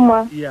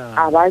šoma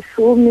a ba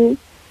šome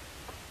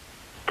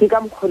ke ka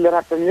mokgwa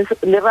lerato le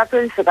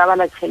se ka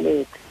bala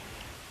tšhelete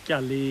ke a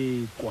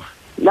lekwa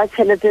la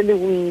tšhelete le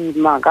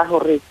boima ka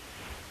gore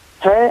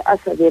he a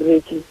sa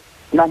bereke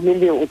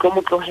namele o tlo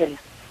mo tlogela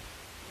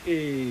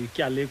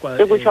ke a lekwa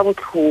e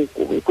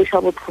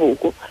kweša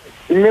botlhoko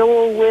mme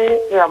owe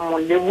ya mo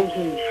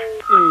lebogiša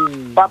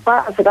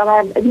papa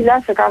ebile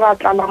a se ka ba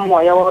tlala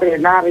moya wa gore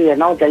ena re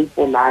yena o tla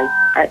ipolaya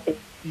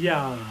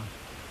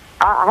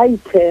a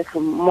ithekge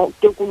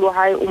tekolo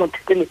gae o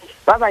mothekele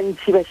ba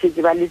bantšhi ba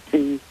šetse ba le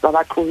tee ba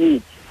ba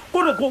tlogetse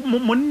kore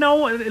monna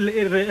o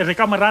re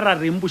ka morara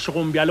reng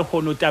bošegong bja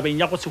lekgono tabeng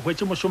ya go se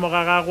hwetse mošomo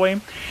ga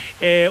gagwe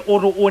o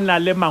re o na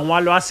le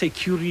mangwalo a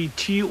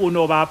security o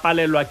no ba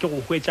palelwa ke go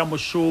hwetša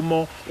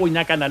mošomo o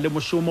nyakana le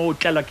mošomo o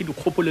tlalwa ke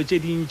dikgopolo tše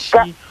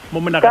dintšhi mo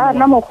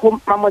monagana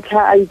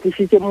mamotlha a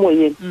itišitše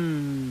moyeng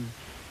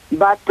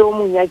ba tlo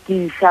mo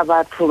nyakiša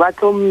batho ba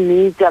tlo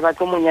mmitša ba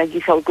tlo mo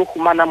nyakiša o tlo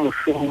humana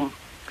mošomo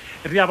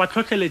re a ba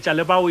tlhotlheletša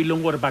le bao e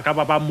leng gore ba ka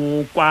ba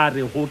mokwa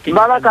re go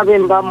ba ba ka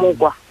beng ba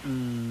mokwa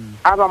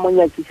a ba mo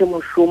nyakise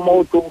mošomo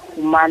o tlo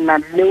humana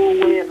le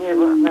owe re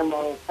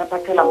mo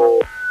papathela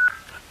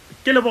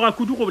ke leboga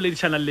kudu go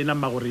boledišana le lena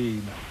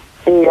mmagorena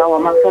awa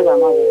masala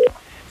mabotse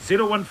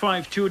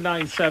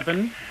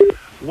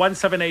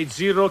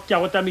 0152971780 ke a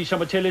go tamiša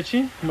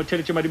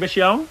motheletši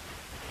madimeši ao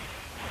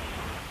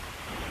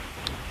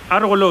a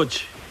re go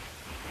lotše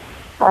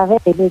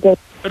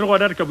re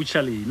gona re ka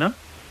botšiša lena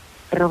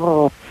re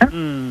gona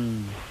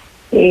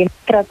ke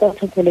rata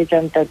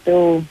tlhotlheletšang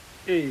tatoo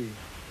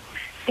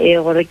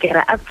gore ke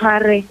re a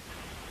tshware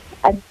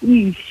a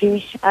tiše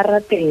a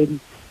ratele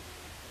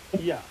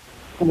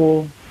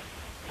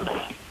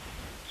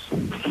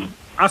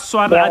a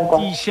sware a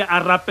tiše a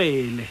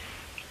rapele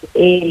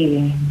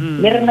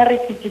le rena re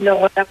fetile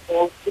gona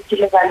mo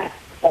fetile ba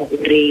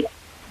borena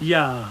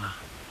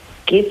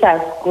ke sa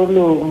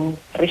sekolong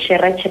re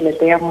shera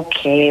tšhelete ya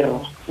mokhero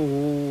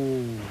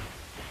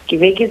ke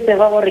be ke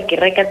tseba gore ke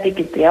reka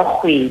tekete ya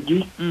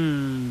kgwedi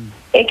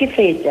e ke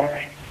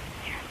fetša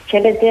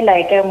tšhelete la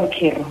ka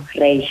mokhero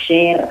ra e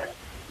shera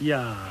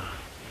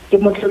ke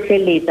mo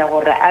tlhotlheletša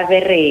gore a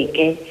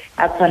bereke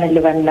a tshwane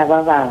le banna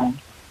ba bangwe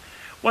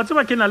wa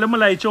tseba ke na le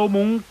molaetša o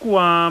mongwe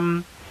kwa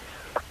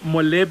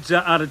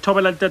molebja a re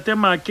thobela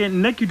tatemake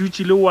nna ke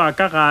dutše le wa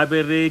ka ga a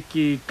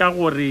bereke ka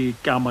gore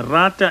ka mo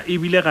rata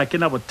ebile ga ke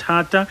na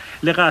bothata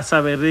le ga a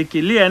sa bereke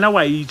le yena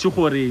wa itse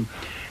gore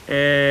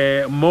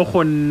mo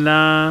go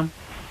nna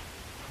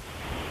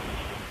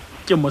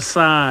ke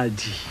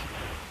mosadi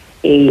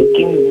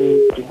ke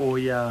nnete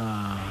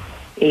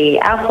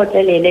a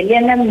gotlelele le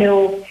yena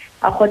mmeo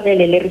a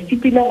gotlelele re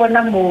fetile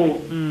gona moo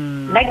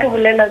nna ke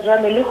bolela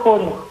jalo le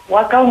kgono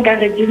wa ka o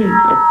nkagetse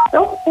ntlo e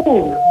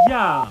kgolo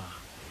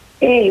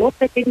o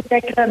feleditse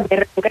a kry-a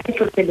mmereko ka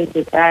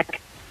ditlhotlheletse tsaka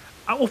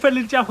o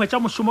feleditse a hwetša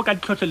mošomo ka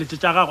ditlhotlheletse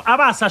tša gago a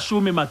ba a sa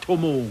šome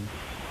mathomong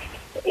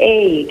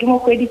ke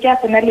mokgweditše a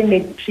tsena le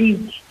matric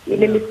e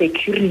le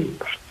security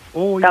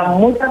ka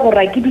mmotsa gore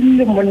a ke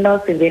dulile monna o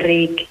se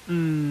bereke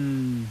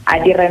a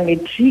dira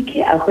matric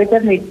a hwetša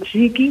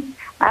matric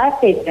a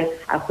fetša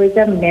a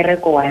hwetša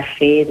mmereko wa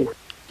fela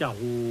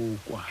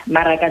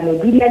mara ka no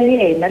dula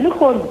le ena le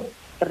kgono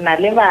re na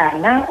le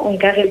bana o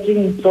nkagetse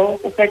ntlo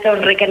o fetša o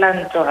nrekela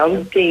ntlo ga o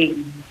teng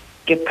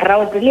ke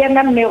proud le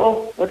ena mme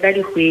o tla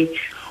di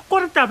hwetša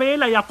kore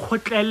tabela ya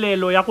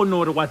kgotlelelo ya go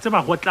nore wa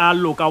tseba go tla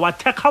loka wa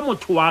thekga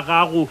motho wa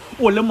gago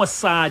o le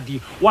mosadi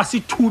wa se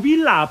thubi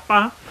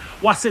lapa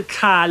wa se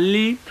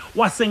tlhale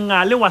wa se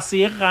ngale wa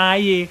se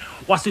gae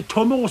wa se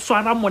thome go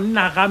swara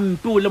monna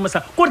gampe o le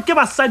mosadi kore ke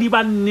basadi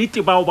ba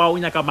nnete bao ba o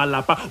nyaka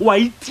malapa wa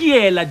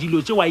itiela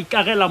dilo tše wa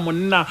ikagela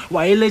monna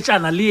wa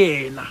eletšana le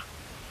yena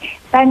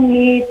ka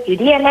nnete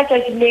le yena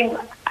tšatšileng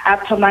a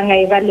thomang a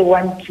e ba le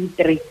 1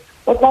 2 3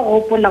 o tla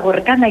gopola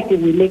gore kana ke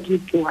bile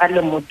ke tloga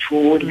le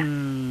mothola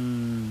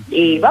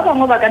ba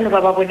bangwe ba ka no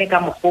ba bone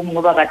ka mogomongwe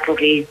ba ba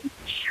tlogetse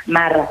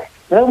mara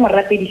re mo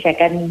rapediša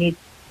ka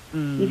nnete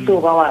itlo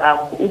ba wa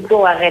gago o tlo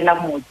wa gela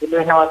motse le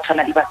wena wa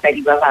tshwana le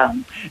basadi ba bangwe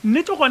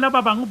nnete gona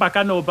ba bangwe ba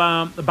ka no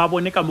ba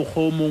bone ka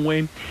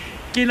mogomongwe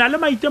ke na le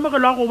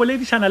maitemogelo a go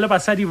boledišana le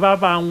basadi ba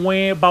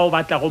bangwe bao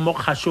batlago mo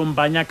kgašong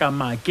ba nyaka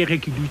makege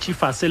ke dutše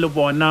fase le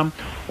bona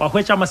wa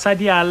hwetša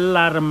mosadi a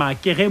lla re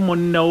makege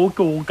monna o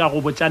ke go ka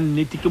go botša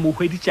nnete ke mo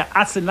hweditša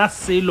a sena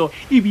selo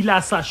ebile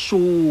a sa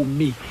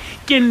šome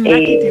ke nna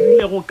ke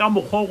dirilego ka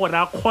mokgwa gore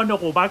a kgone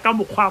go ba ka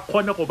mokgwa a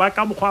kgone go ba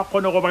ka mokgwa a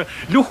kgone go ba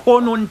le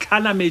kgone o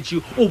ntlhanametše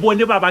o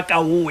bone ba ba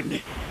kaone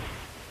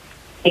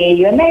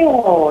yona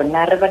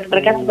yona re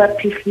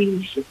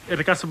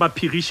ka se ba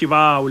phigiše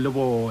bao le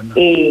bona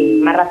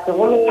mara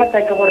segolo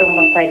thata ke gore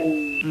mosadi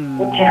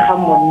o thekga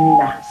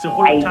monna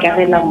a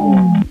ikagela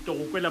motho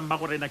go kwela mma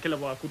gorena ke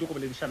leboga kudu go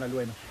boledišana le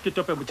wena ke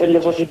tope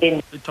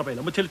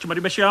motheletši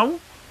madimeši ao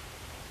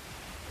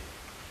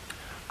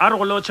a re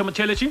go lotšhe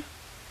motheletši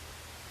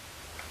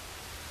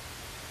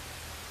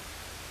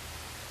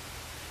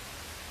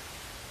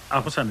a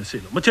go sane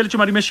selo motheletši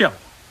madimeši ao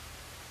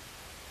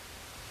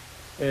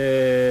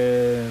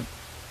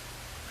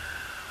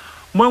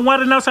moeng wa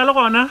rena o sa le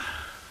gona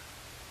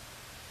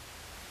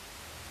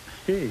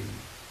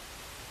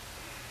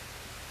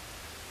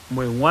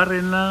moeng wa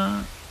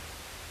rena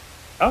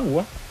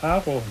aowa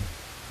a gona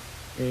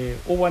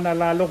o bona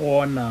la le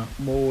gona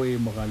mo e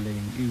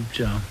mogaleng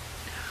eupša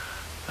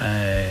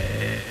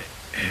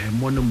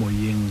mo ne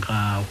moyeng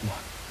gago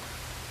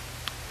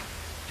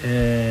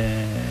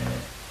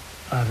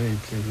a re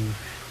tle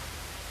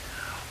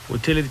o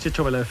theleditše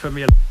Thobela FM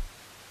ya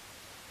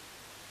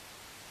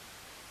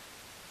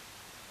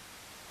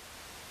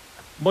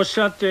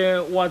mošate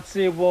wa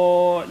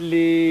tsebo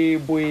le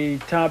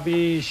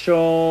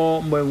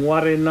boithabišo moeng wa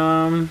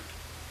rena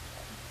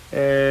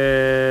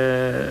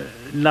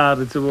na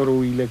re tsebo re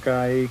o ile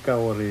kae ka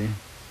gore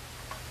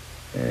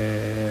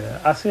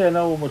a se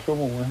yena o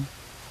mohlomongwe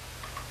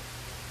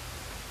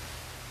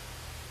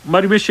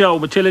Maribeši o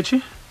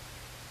motheletše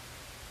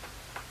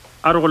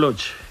a re go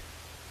lotše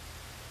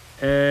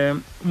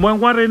moeng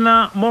wa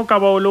rena mo ka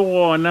ba o le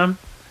gona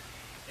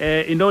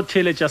e no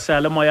theletša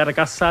sealemoya re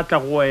ka satla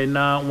go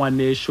wena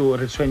ngwanešo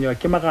re tshwenywa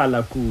ke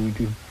magala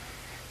kudu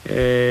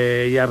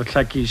ya re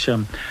hlakiša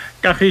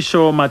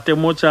kagišo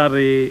matemotša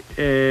re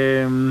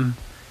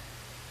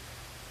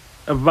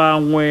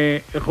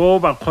bangwe go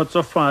ba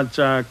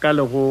kgotsofatša ka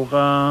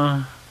legoga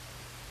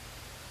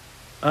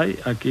ai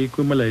a ke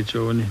ikwe molaetša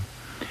one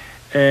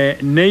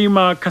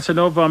Neymar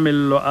Casanova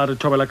Mello a re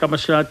thobela ka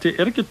mošate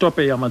e re ke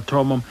tope ya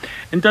mathomo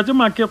ntate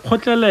make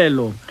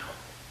kgotlelelo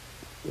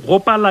go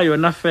pala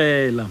yona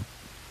fela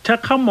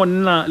thekga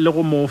monna le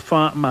go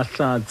mofa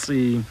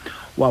mahlatsi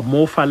wa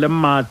mofa le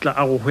matla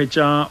a go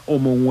hwetša o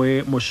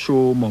mongwe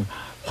mošomo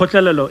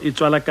kgotlelelo e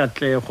tswala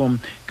katlego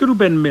ke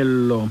Ruben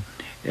Mello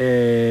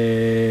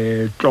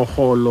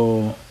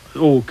tlogolo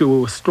ke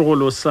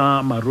setlogolo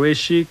sa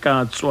marweši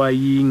ka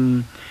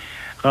tswaing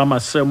ga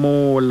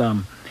masemola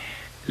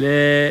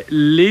le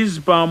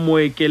Lisba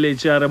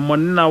moekeletša re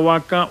monna wa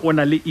ka o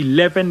na le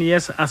 11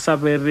 years a sa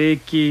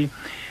bereke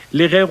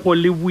le ge go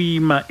le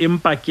boima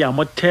empa ke a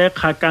mo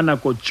thekga ka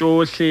nako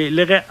tšohle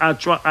le ge a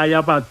tšwa a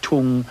ya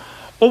bathong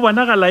o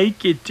bonagala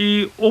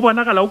ikete o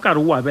bonagala o ka re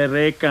wa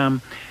bereka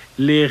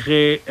le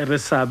ge re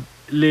sa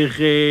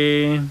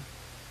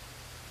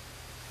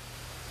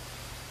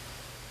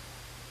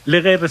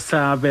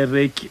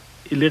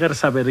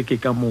bereke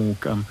ka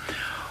moka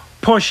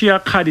Portia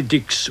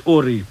Cadidix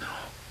ori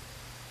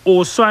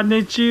o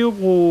swanetše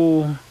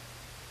go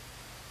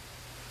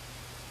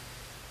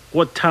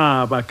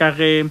thaba ka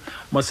ge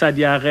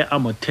mosadi a ge a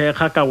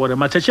mothekga ka gore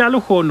matšatši a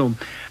lekgono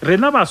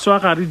rena baswa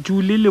ga re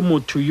dule le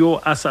motho yo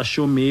a sa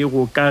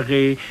šomego ka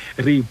ge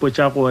re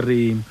ipotša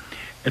gore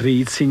re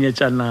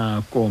itshenyetša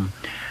nako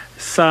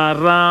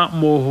Sara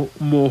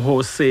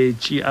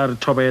Mohosetši a re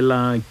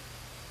thobela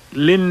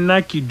le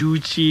nna ke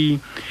dutše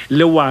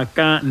le wa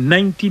ka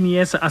 19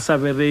 years a sa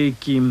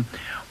bereke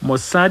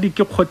mosadi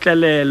ke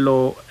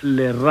kgotlelelo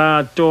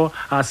lerato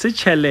a se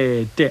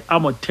tšhelete a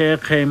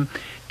mothekge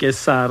ke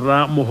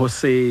Sara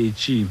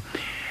Mohosetši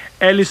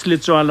Alice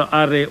Letswalo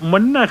a re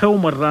monna ge o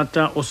mo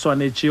rata o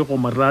swanetše go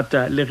mo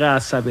rata le ge a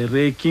sa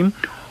bereke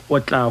o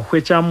tla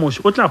hwetša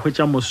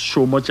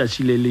mošomo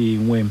tšatši le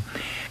lengwe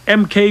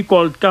MK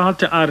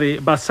Goldcart a re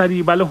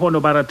basadi ba lehono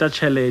ba rata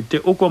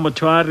tšhelete o ko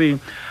motho a re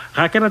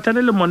ga ke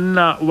ratane le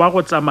monna wa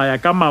go tsamaya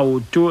ka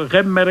maoto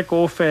ge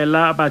mmereko o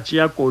fela ba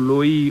tšea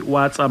koloi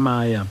wa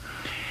tsamaya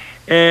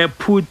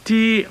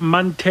Phuti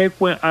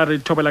Manthekwe a re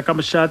thobela ka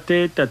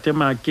mošate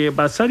tatemake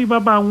basadi ba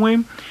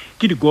bangwe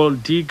ke di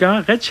gold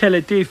digger ge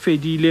tšhelete e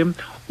fedile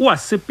o a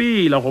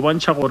sepela go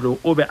bontšha gore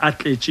o be a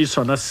tletše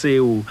sona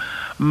seo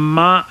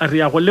ma re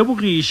ya go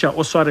lebogiša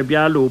o sware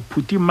bjalo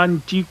Phuti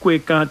Manthekwe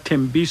ka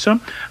Thembiso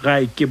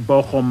ga e ke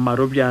bogo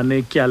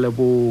Marobjane ke a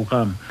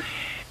leboga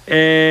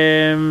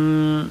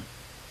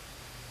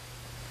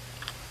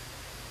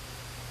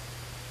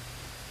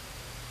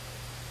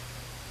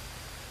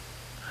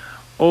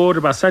o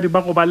re basadi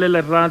ba go ba le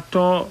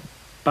lerato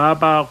ba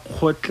ba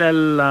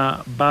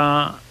kgotlela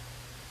ba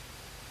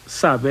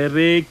sa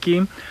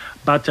bereke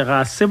batho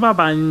ga se ba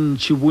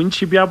bantši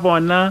bontši bja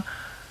bona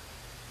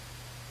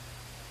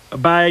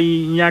ba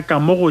nyaka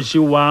mo go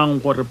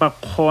jewang gore ba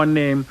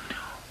kgone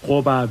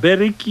go ba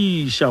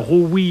berekiša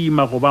go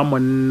boima go ba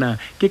monna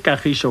ke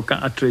kagišo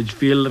ka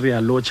Atteridgeville re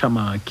a lotšha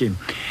make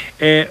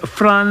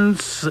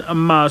France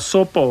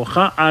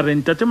Masopoga a re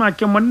ntate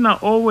make monna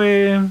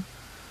owe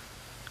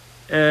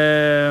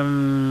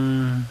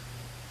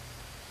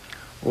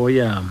o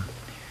ya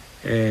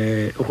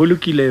go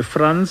lokile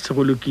France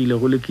go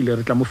lokile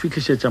re tla mo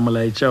fihlišetša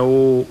molaetša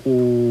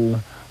o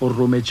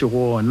rometše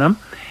go ona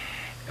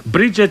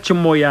Bridget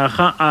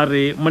Moyaga a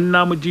re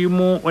monna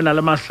modimo o na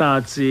le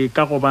mahlatsi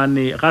ka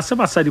gobane ga se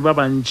basadi ba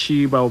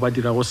bantši bao ba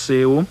dirago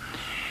seo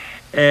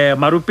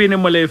Marupene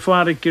Molefo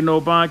a re ke no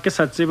ba ke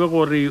sa tsebe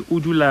gore o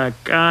dula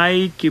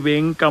kae ke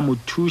beng ka mo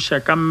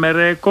thuša ka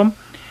mmereko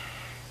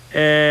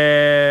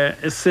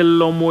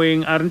Sello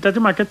Moeng a re ntate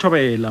make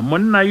thobela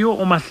monna yo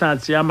o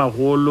mahlatsi a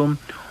magolo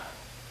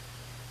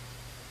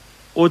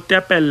o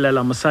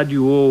tepelela mosadi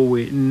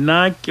yowe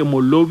nna ke mo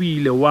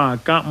lobile wa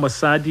ka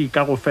mosadi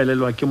ka go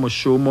felelwa ke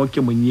mošomo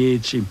ke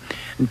monyetši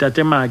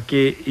ntate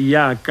make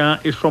ya ka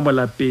e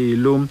hlomola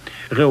pelo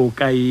ge o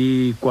ka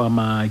ekwa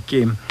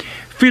make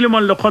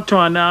Philemon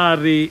Lekgothwana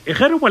re ge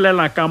re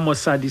bolela ka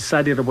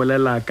mosadi-sadi re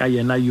bolela ka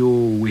yena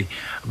yowe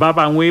ba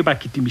bangwe ba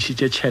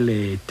kitimišitše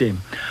tšhelete.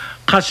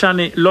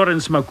 Kgašane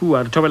Lawrence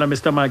Makua re thobela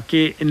Mr.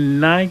 Make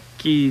nna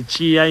ke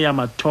tšea ya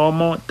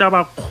mathomo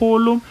taba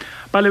kgolo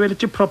ba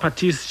lebeletše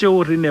properties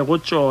tšeo re nego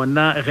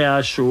tšona ge a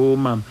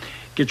šoma.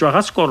 Ke tšwa ga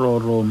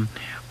Sekororo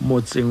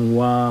motseng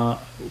wa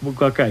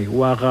bokakae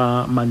wa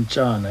ga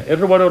Mantšana. E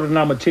re bone gore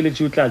na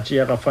motheletši o tla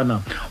tšea ga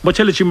fana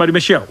motheletši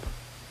Madimešeao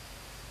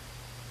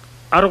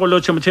a re go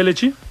lotšhe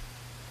motheletši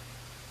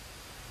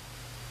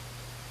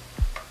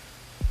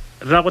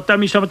ra go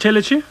tamiša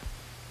motheletši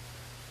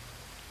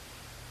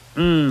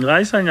ga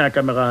e sa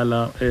nyaka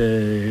megala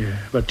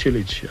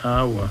batheletši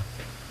awa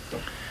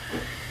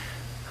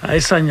ga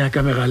e sa nyaka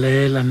megala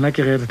ela nna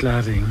ke ge re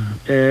tla reng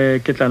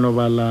ke tla no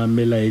bala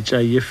melaetša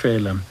ye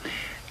fela.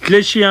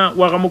 Tlesia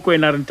wa ga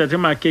Mokwena re ntate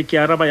Make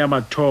ke araba ya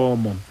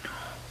mathomo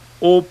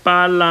o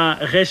pala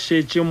ge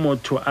šetše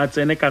motho a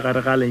tsene ka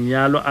gare ga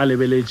lenyalo a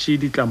lebeletše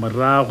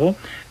ditlamorago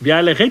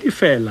bjale ge di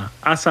fela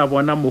a sa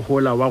bona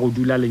mohola wa go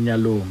dula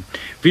lenyalong.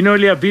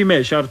 Vinolia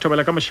Vimesha re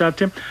thobela ka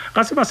mošate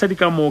ga se basadi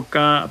ka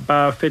moka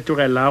ba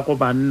fetogelago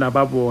banna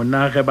ba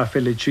bona ge ba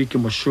feletšwe ke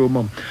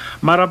mošomo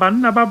mara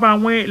banna ba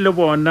bangwe le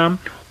bona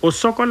o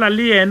sokola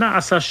le yena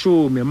a sa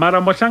šome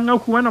mara mohlang a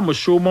huana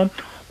mošomo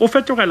o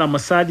fetogela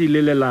mosadi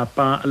le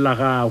lelapa la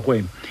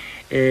gagwe.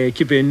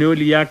 Ke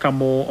Venolia ka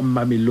mo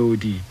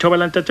Mamelodi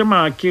thobela ntate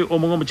Make o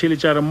mongwe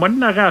motheletša re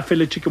monna ge a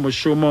feletšwe ke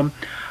mošomo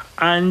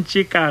a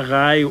ntše ka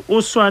gae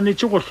o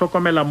swanetše go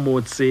hlokomela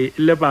motse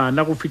le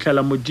bana go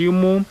fihlela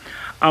modimo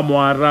a mo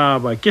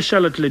araba. Ke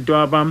Charlotte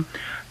Ledwaba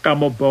ka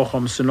mo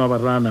Bochum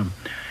Senobarana.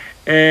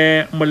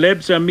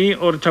 Molebjami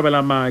o re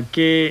thobela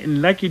Make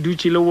nna ke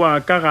dutše le wa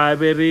ka ga a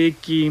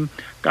bereke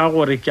ka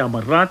gore ke a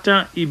mo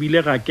rata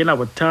ebile ga ke na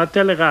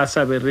bothata le ga a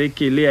sa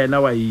bereke le yena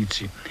wa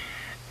itše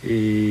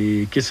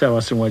ke sa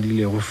wa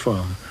sengwadile go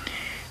fa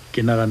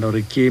ke nagana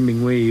gore ke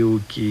mengwe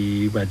eo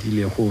ke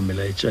badile go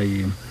melaetša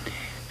ye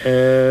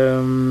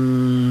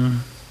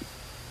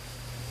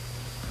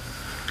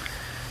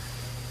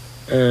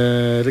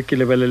re ke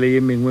lebelele ye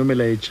mengwe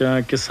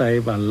melaetša ke sa e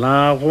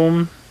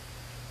balago.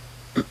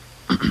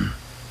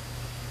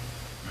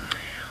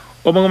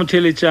 O mongwe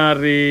motheletša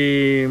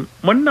re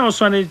monna o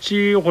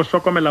swanetše go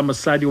hlokomela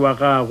mosadi wa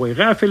gagwe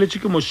ge a feletše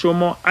ke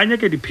mošomo a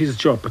nyake di-peace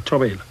job.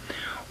 Thobela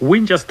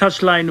Winchester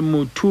Touchline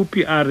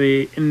Mothupi a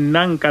re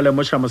nna nka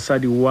lemoša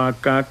mosadi wa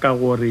ka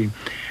gore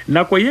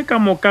nako ye ka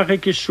moka ge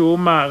ke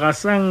šoma ga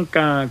sa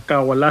nka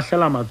ka go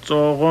lahlela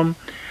matsogo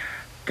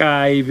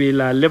ka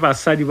ebela le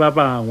basadi ba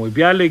bangwe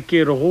bjale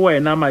ke re go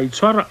wena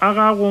maitshwaro a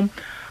gago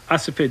a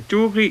se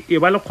fetoge e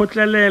ba le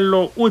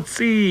kgotlelelo o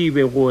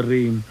tsebe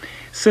gore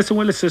se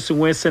sengwe le se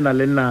sengwe se na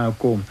le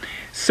nako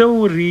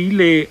seo re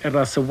ile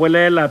ra se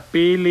bolela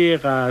pele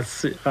ga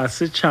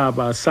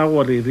setšhaba sa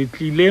gore re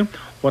tlile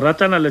go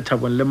ratana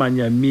lethabong le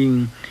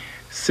manyaming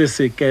se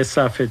se ke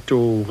sa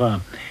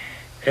fetoga.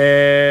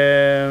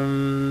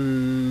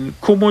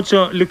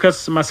 Khomotso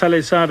Lucas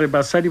Masalesa re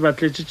basadi ba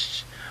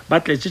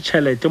tletše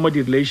tšhelete mo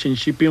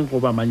di-relationshiping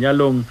goba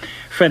manyalong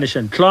finish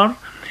and clar.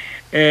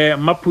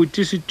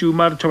 Maputi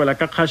Setuma re thobela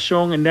ka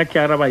kgašong nna ke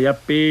araba ya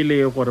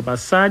pele gore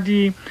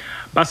basadi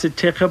ba se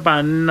thekge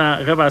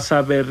banna ge ba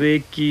sa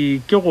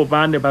bereke ke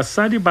gobane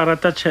basadi ba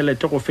rata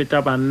tšhelete go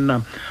feta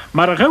banna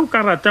mara ge o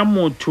ka rata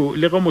motho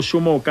le ge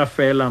mošomo o ka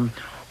fela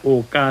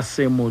o ka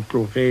se mo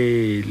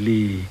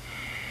tlogele.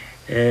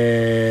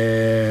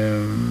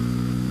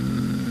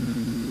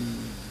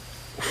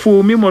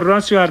 Fumi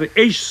Morasio a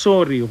re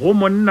sorry go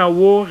monna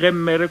wo ge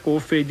mmereko o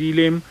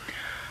fedile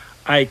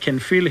I can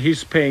feel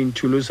his pain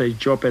to lose a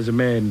job as a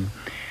man.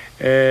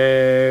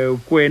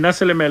 Kwena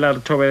selemela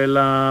re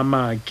thobela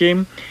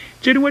Make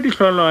tše dingwe di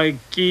hlolwa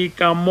ke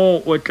ka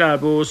mo o tla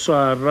be o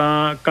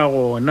swara ka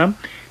gona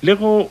le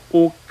go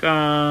o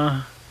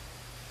ka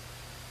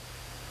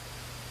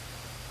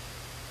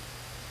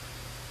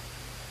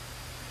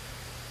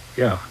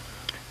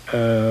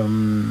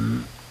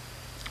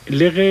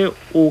le ge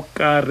o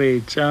ka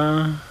retša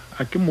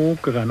a ke mo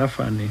ke gana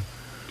fane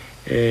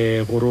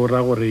gore o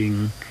ra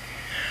goreng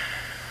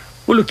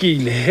o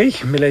lokile. Hei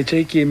melaetša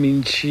e ke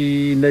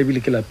mentši nna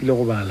ebile ke lapile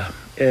go bala.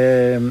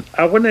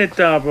 A gona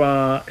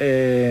taba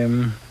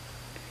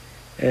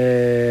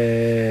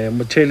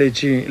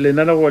motheletši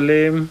lenanego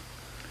le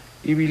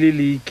ebile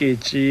le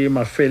iketše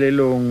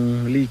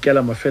mafelelong le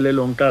ikela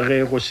mafelelong ka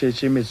ge go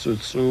šetše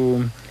metsotso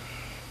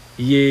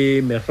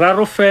ye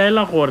meraro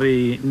fela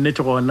gore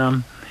nnete gona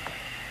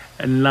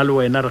nna le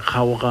wena re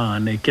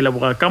kgaogane. Ke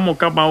leboga ka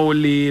moka bao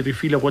le re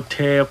file go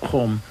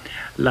thekgo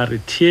la re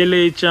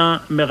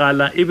theeletša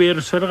megala e be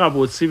re swere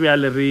gabotse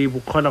bjale re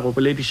bokgona go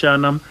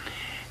boledišana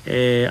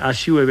a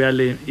šiwe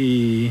bjale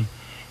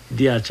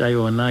di a tša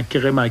yona ke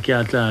ge Make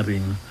a tla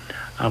reng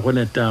a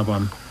gone taba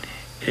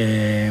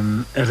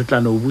re tla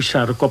no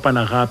buša re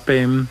kopana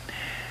gape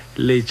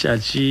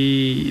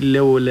letšatši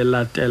leo le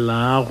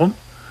latelago.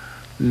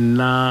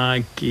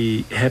 Nna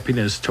ke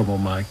Happiness Thobo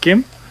Make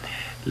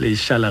le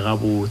šale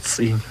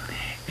gabotse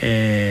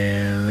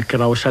ke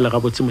ra o šale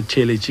gabotse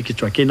motheletši ke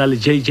tšwa ke na le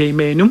JJ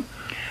Menu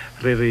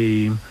re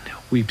re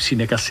o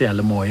ipsine ka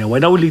seyalemoya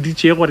wena o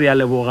leditše gore ya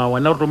leboga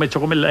wena o rometše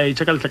go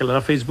melaetša ka letlakala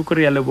la Facebook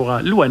re ya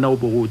leboga le wena o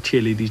bo go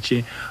theeleditše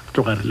re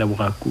tloga re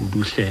leboga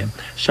kuduhle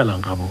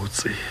šalang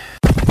gabotse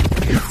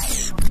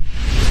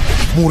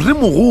more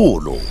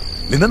mogolo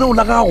lenaneo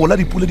la gago la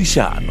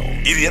dipoledišano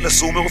iri ya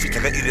 10 go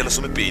fihla ka iri ya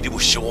 12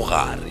 bošego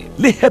gare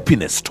le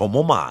Happiness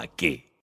Thomomake.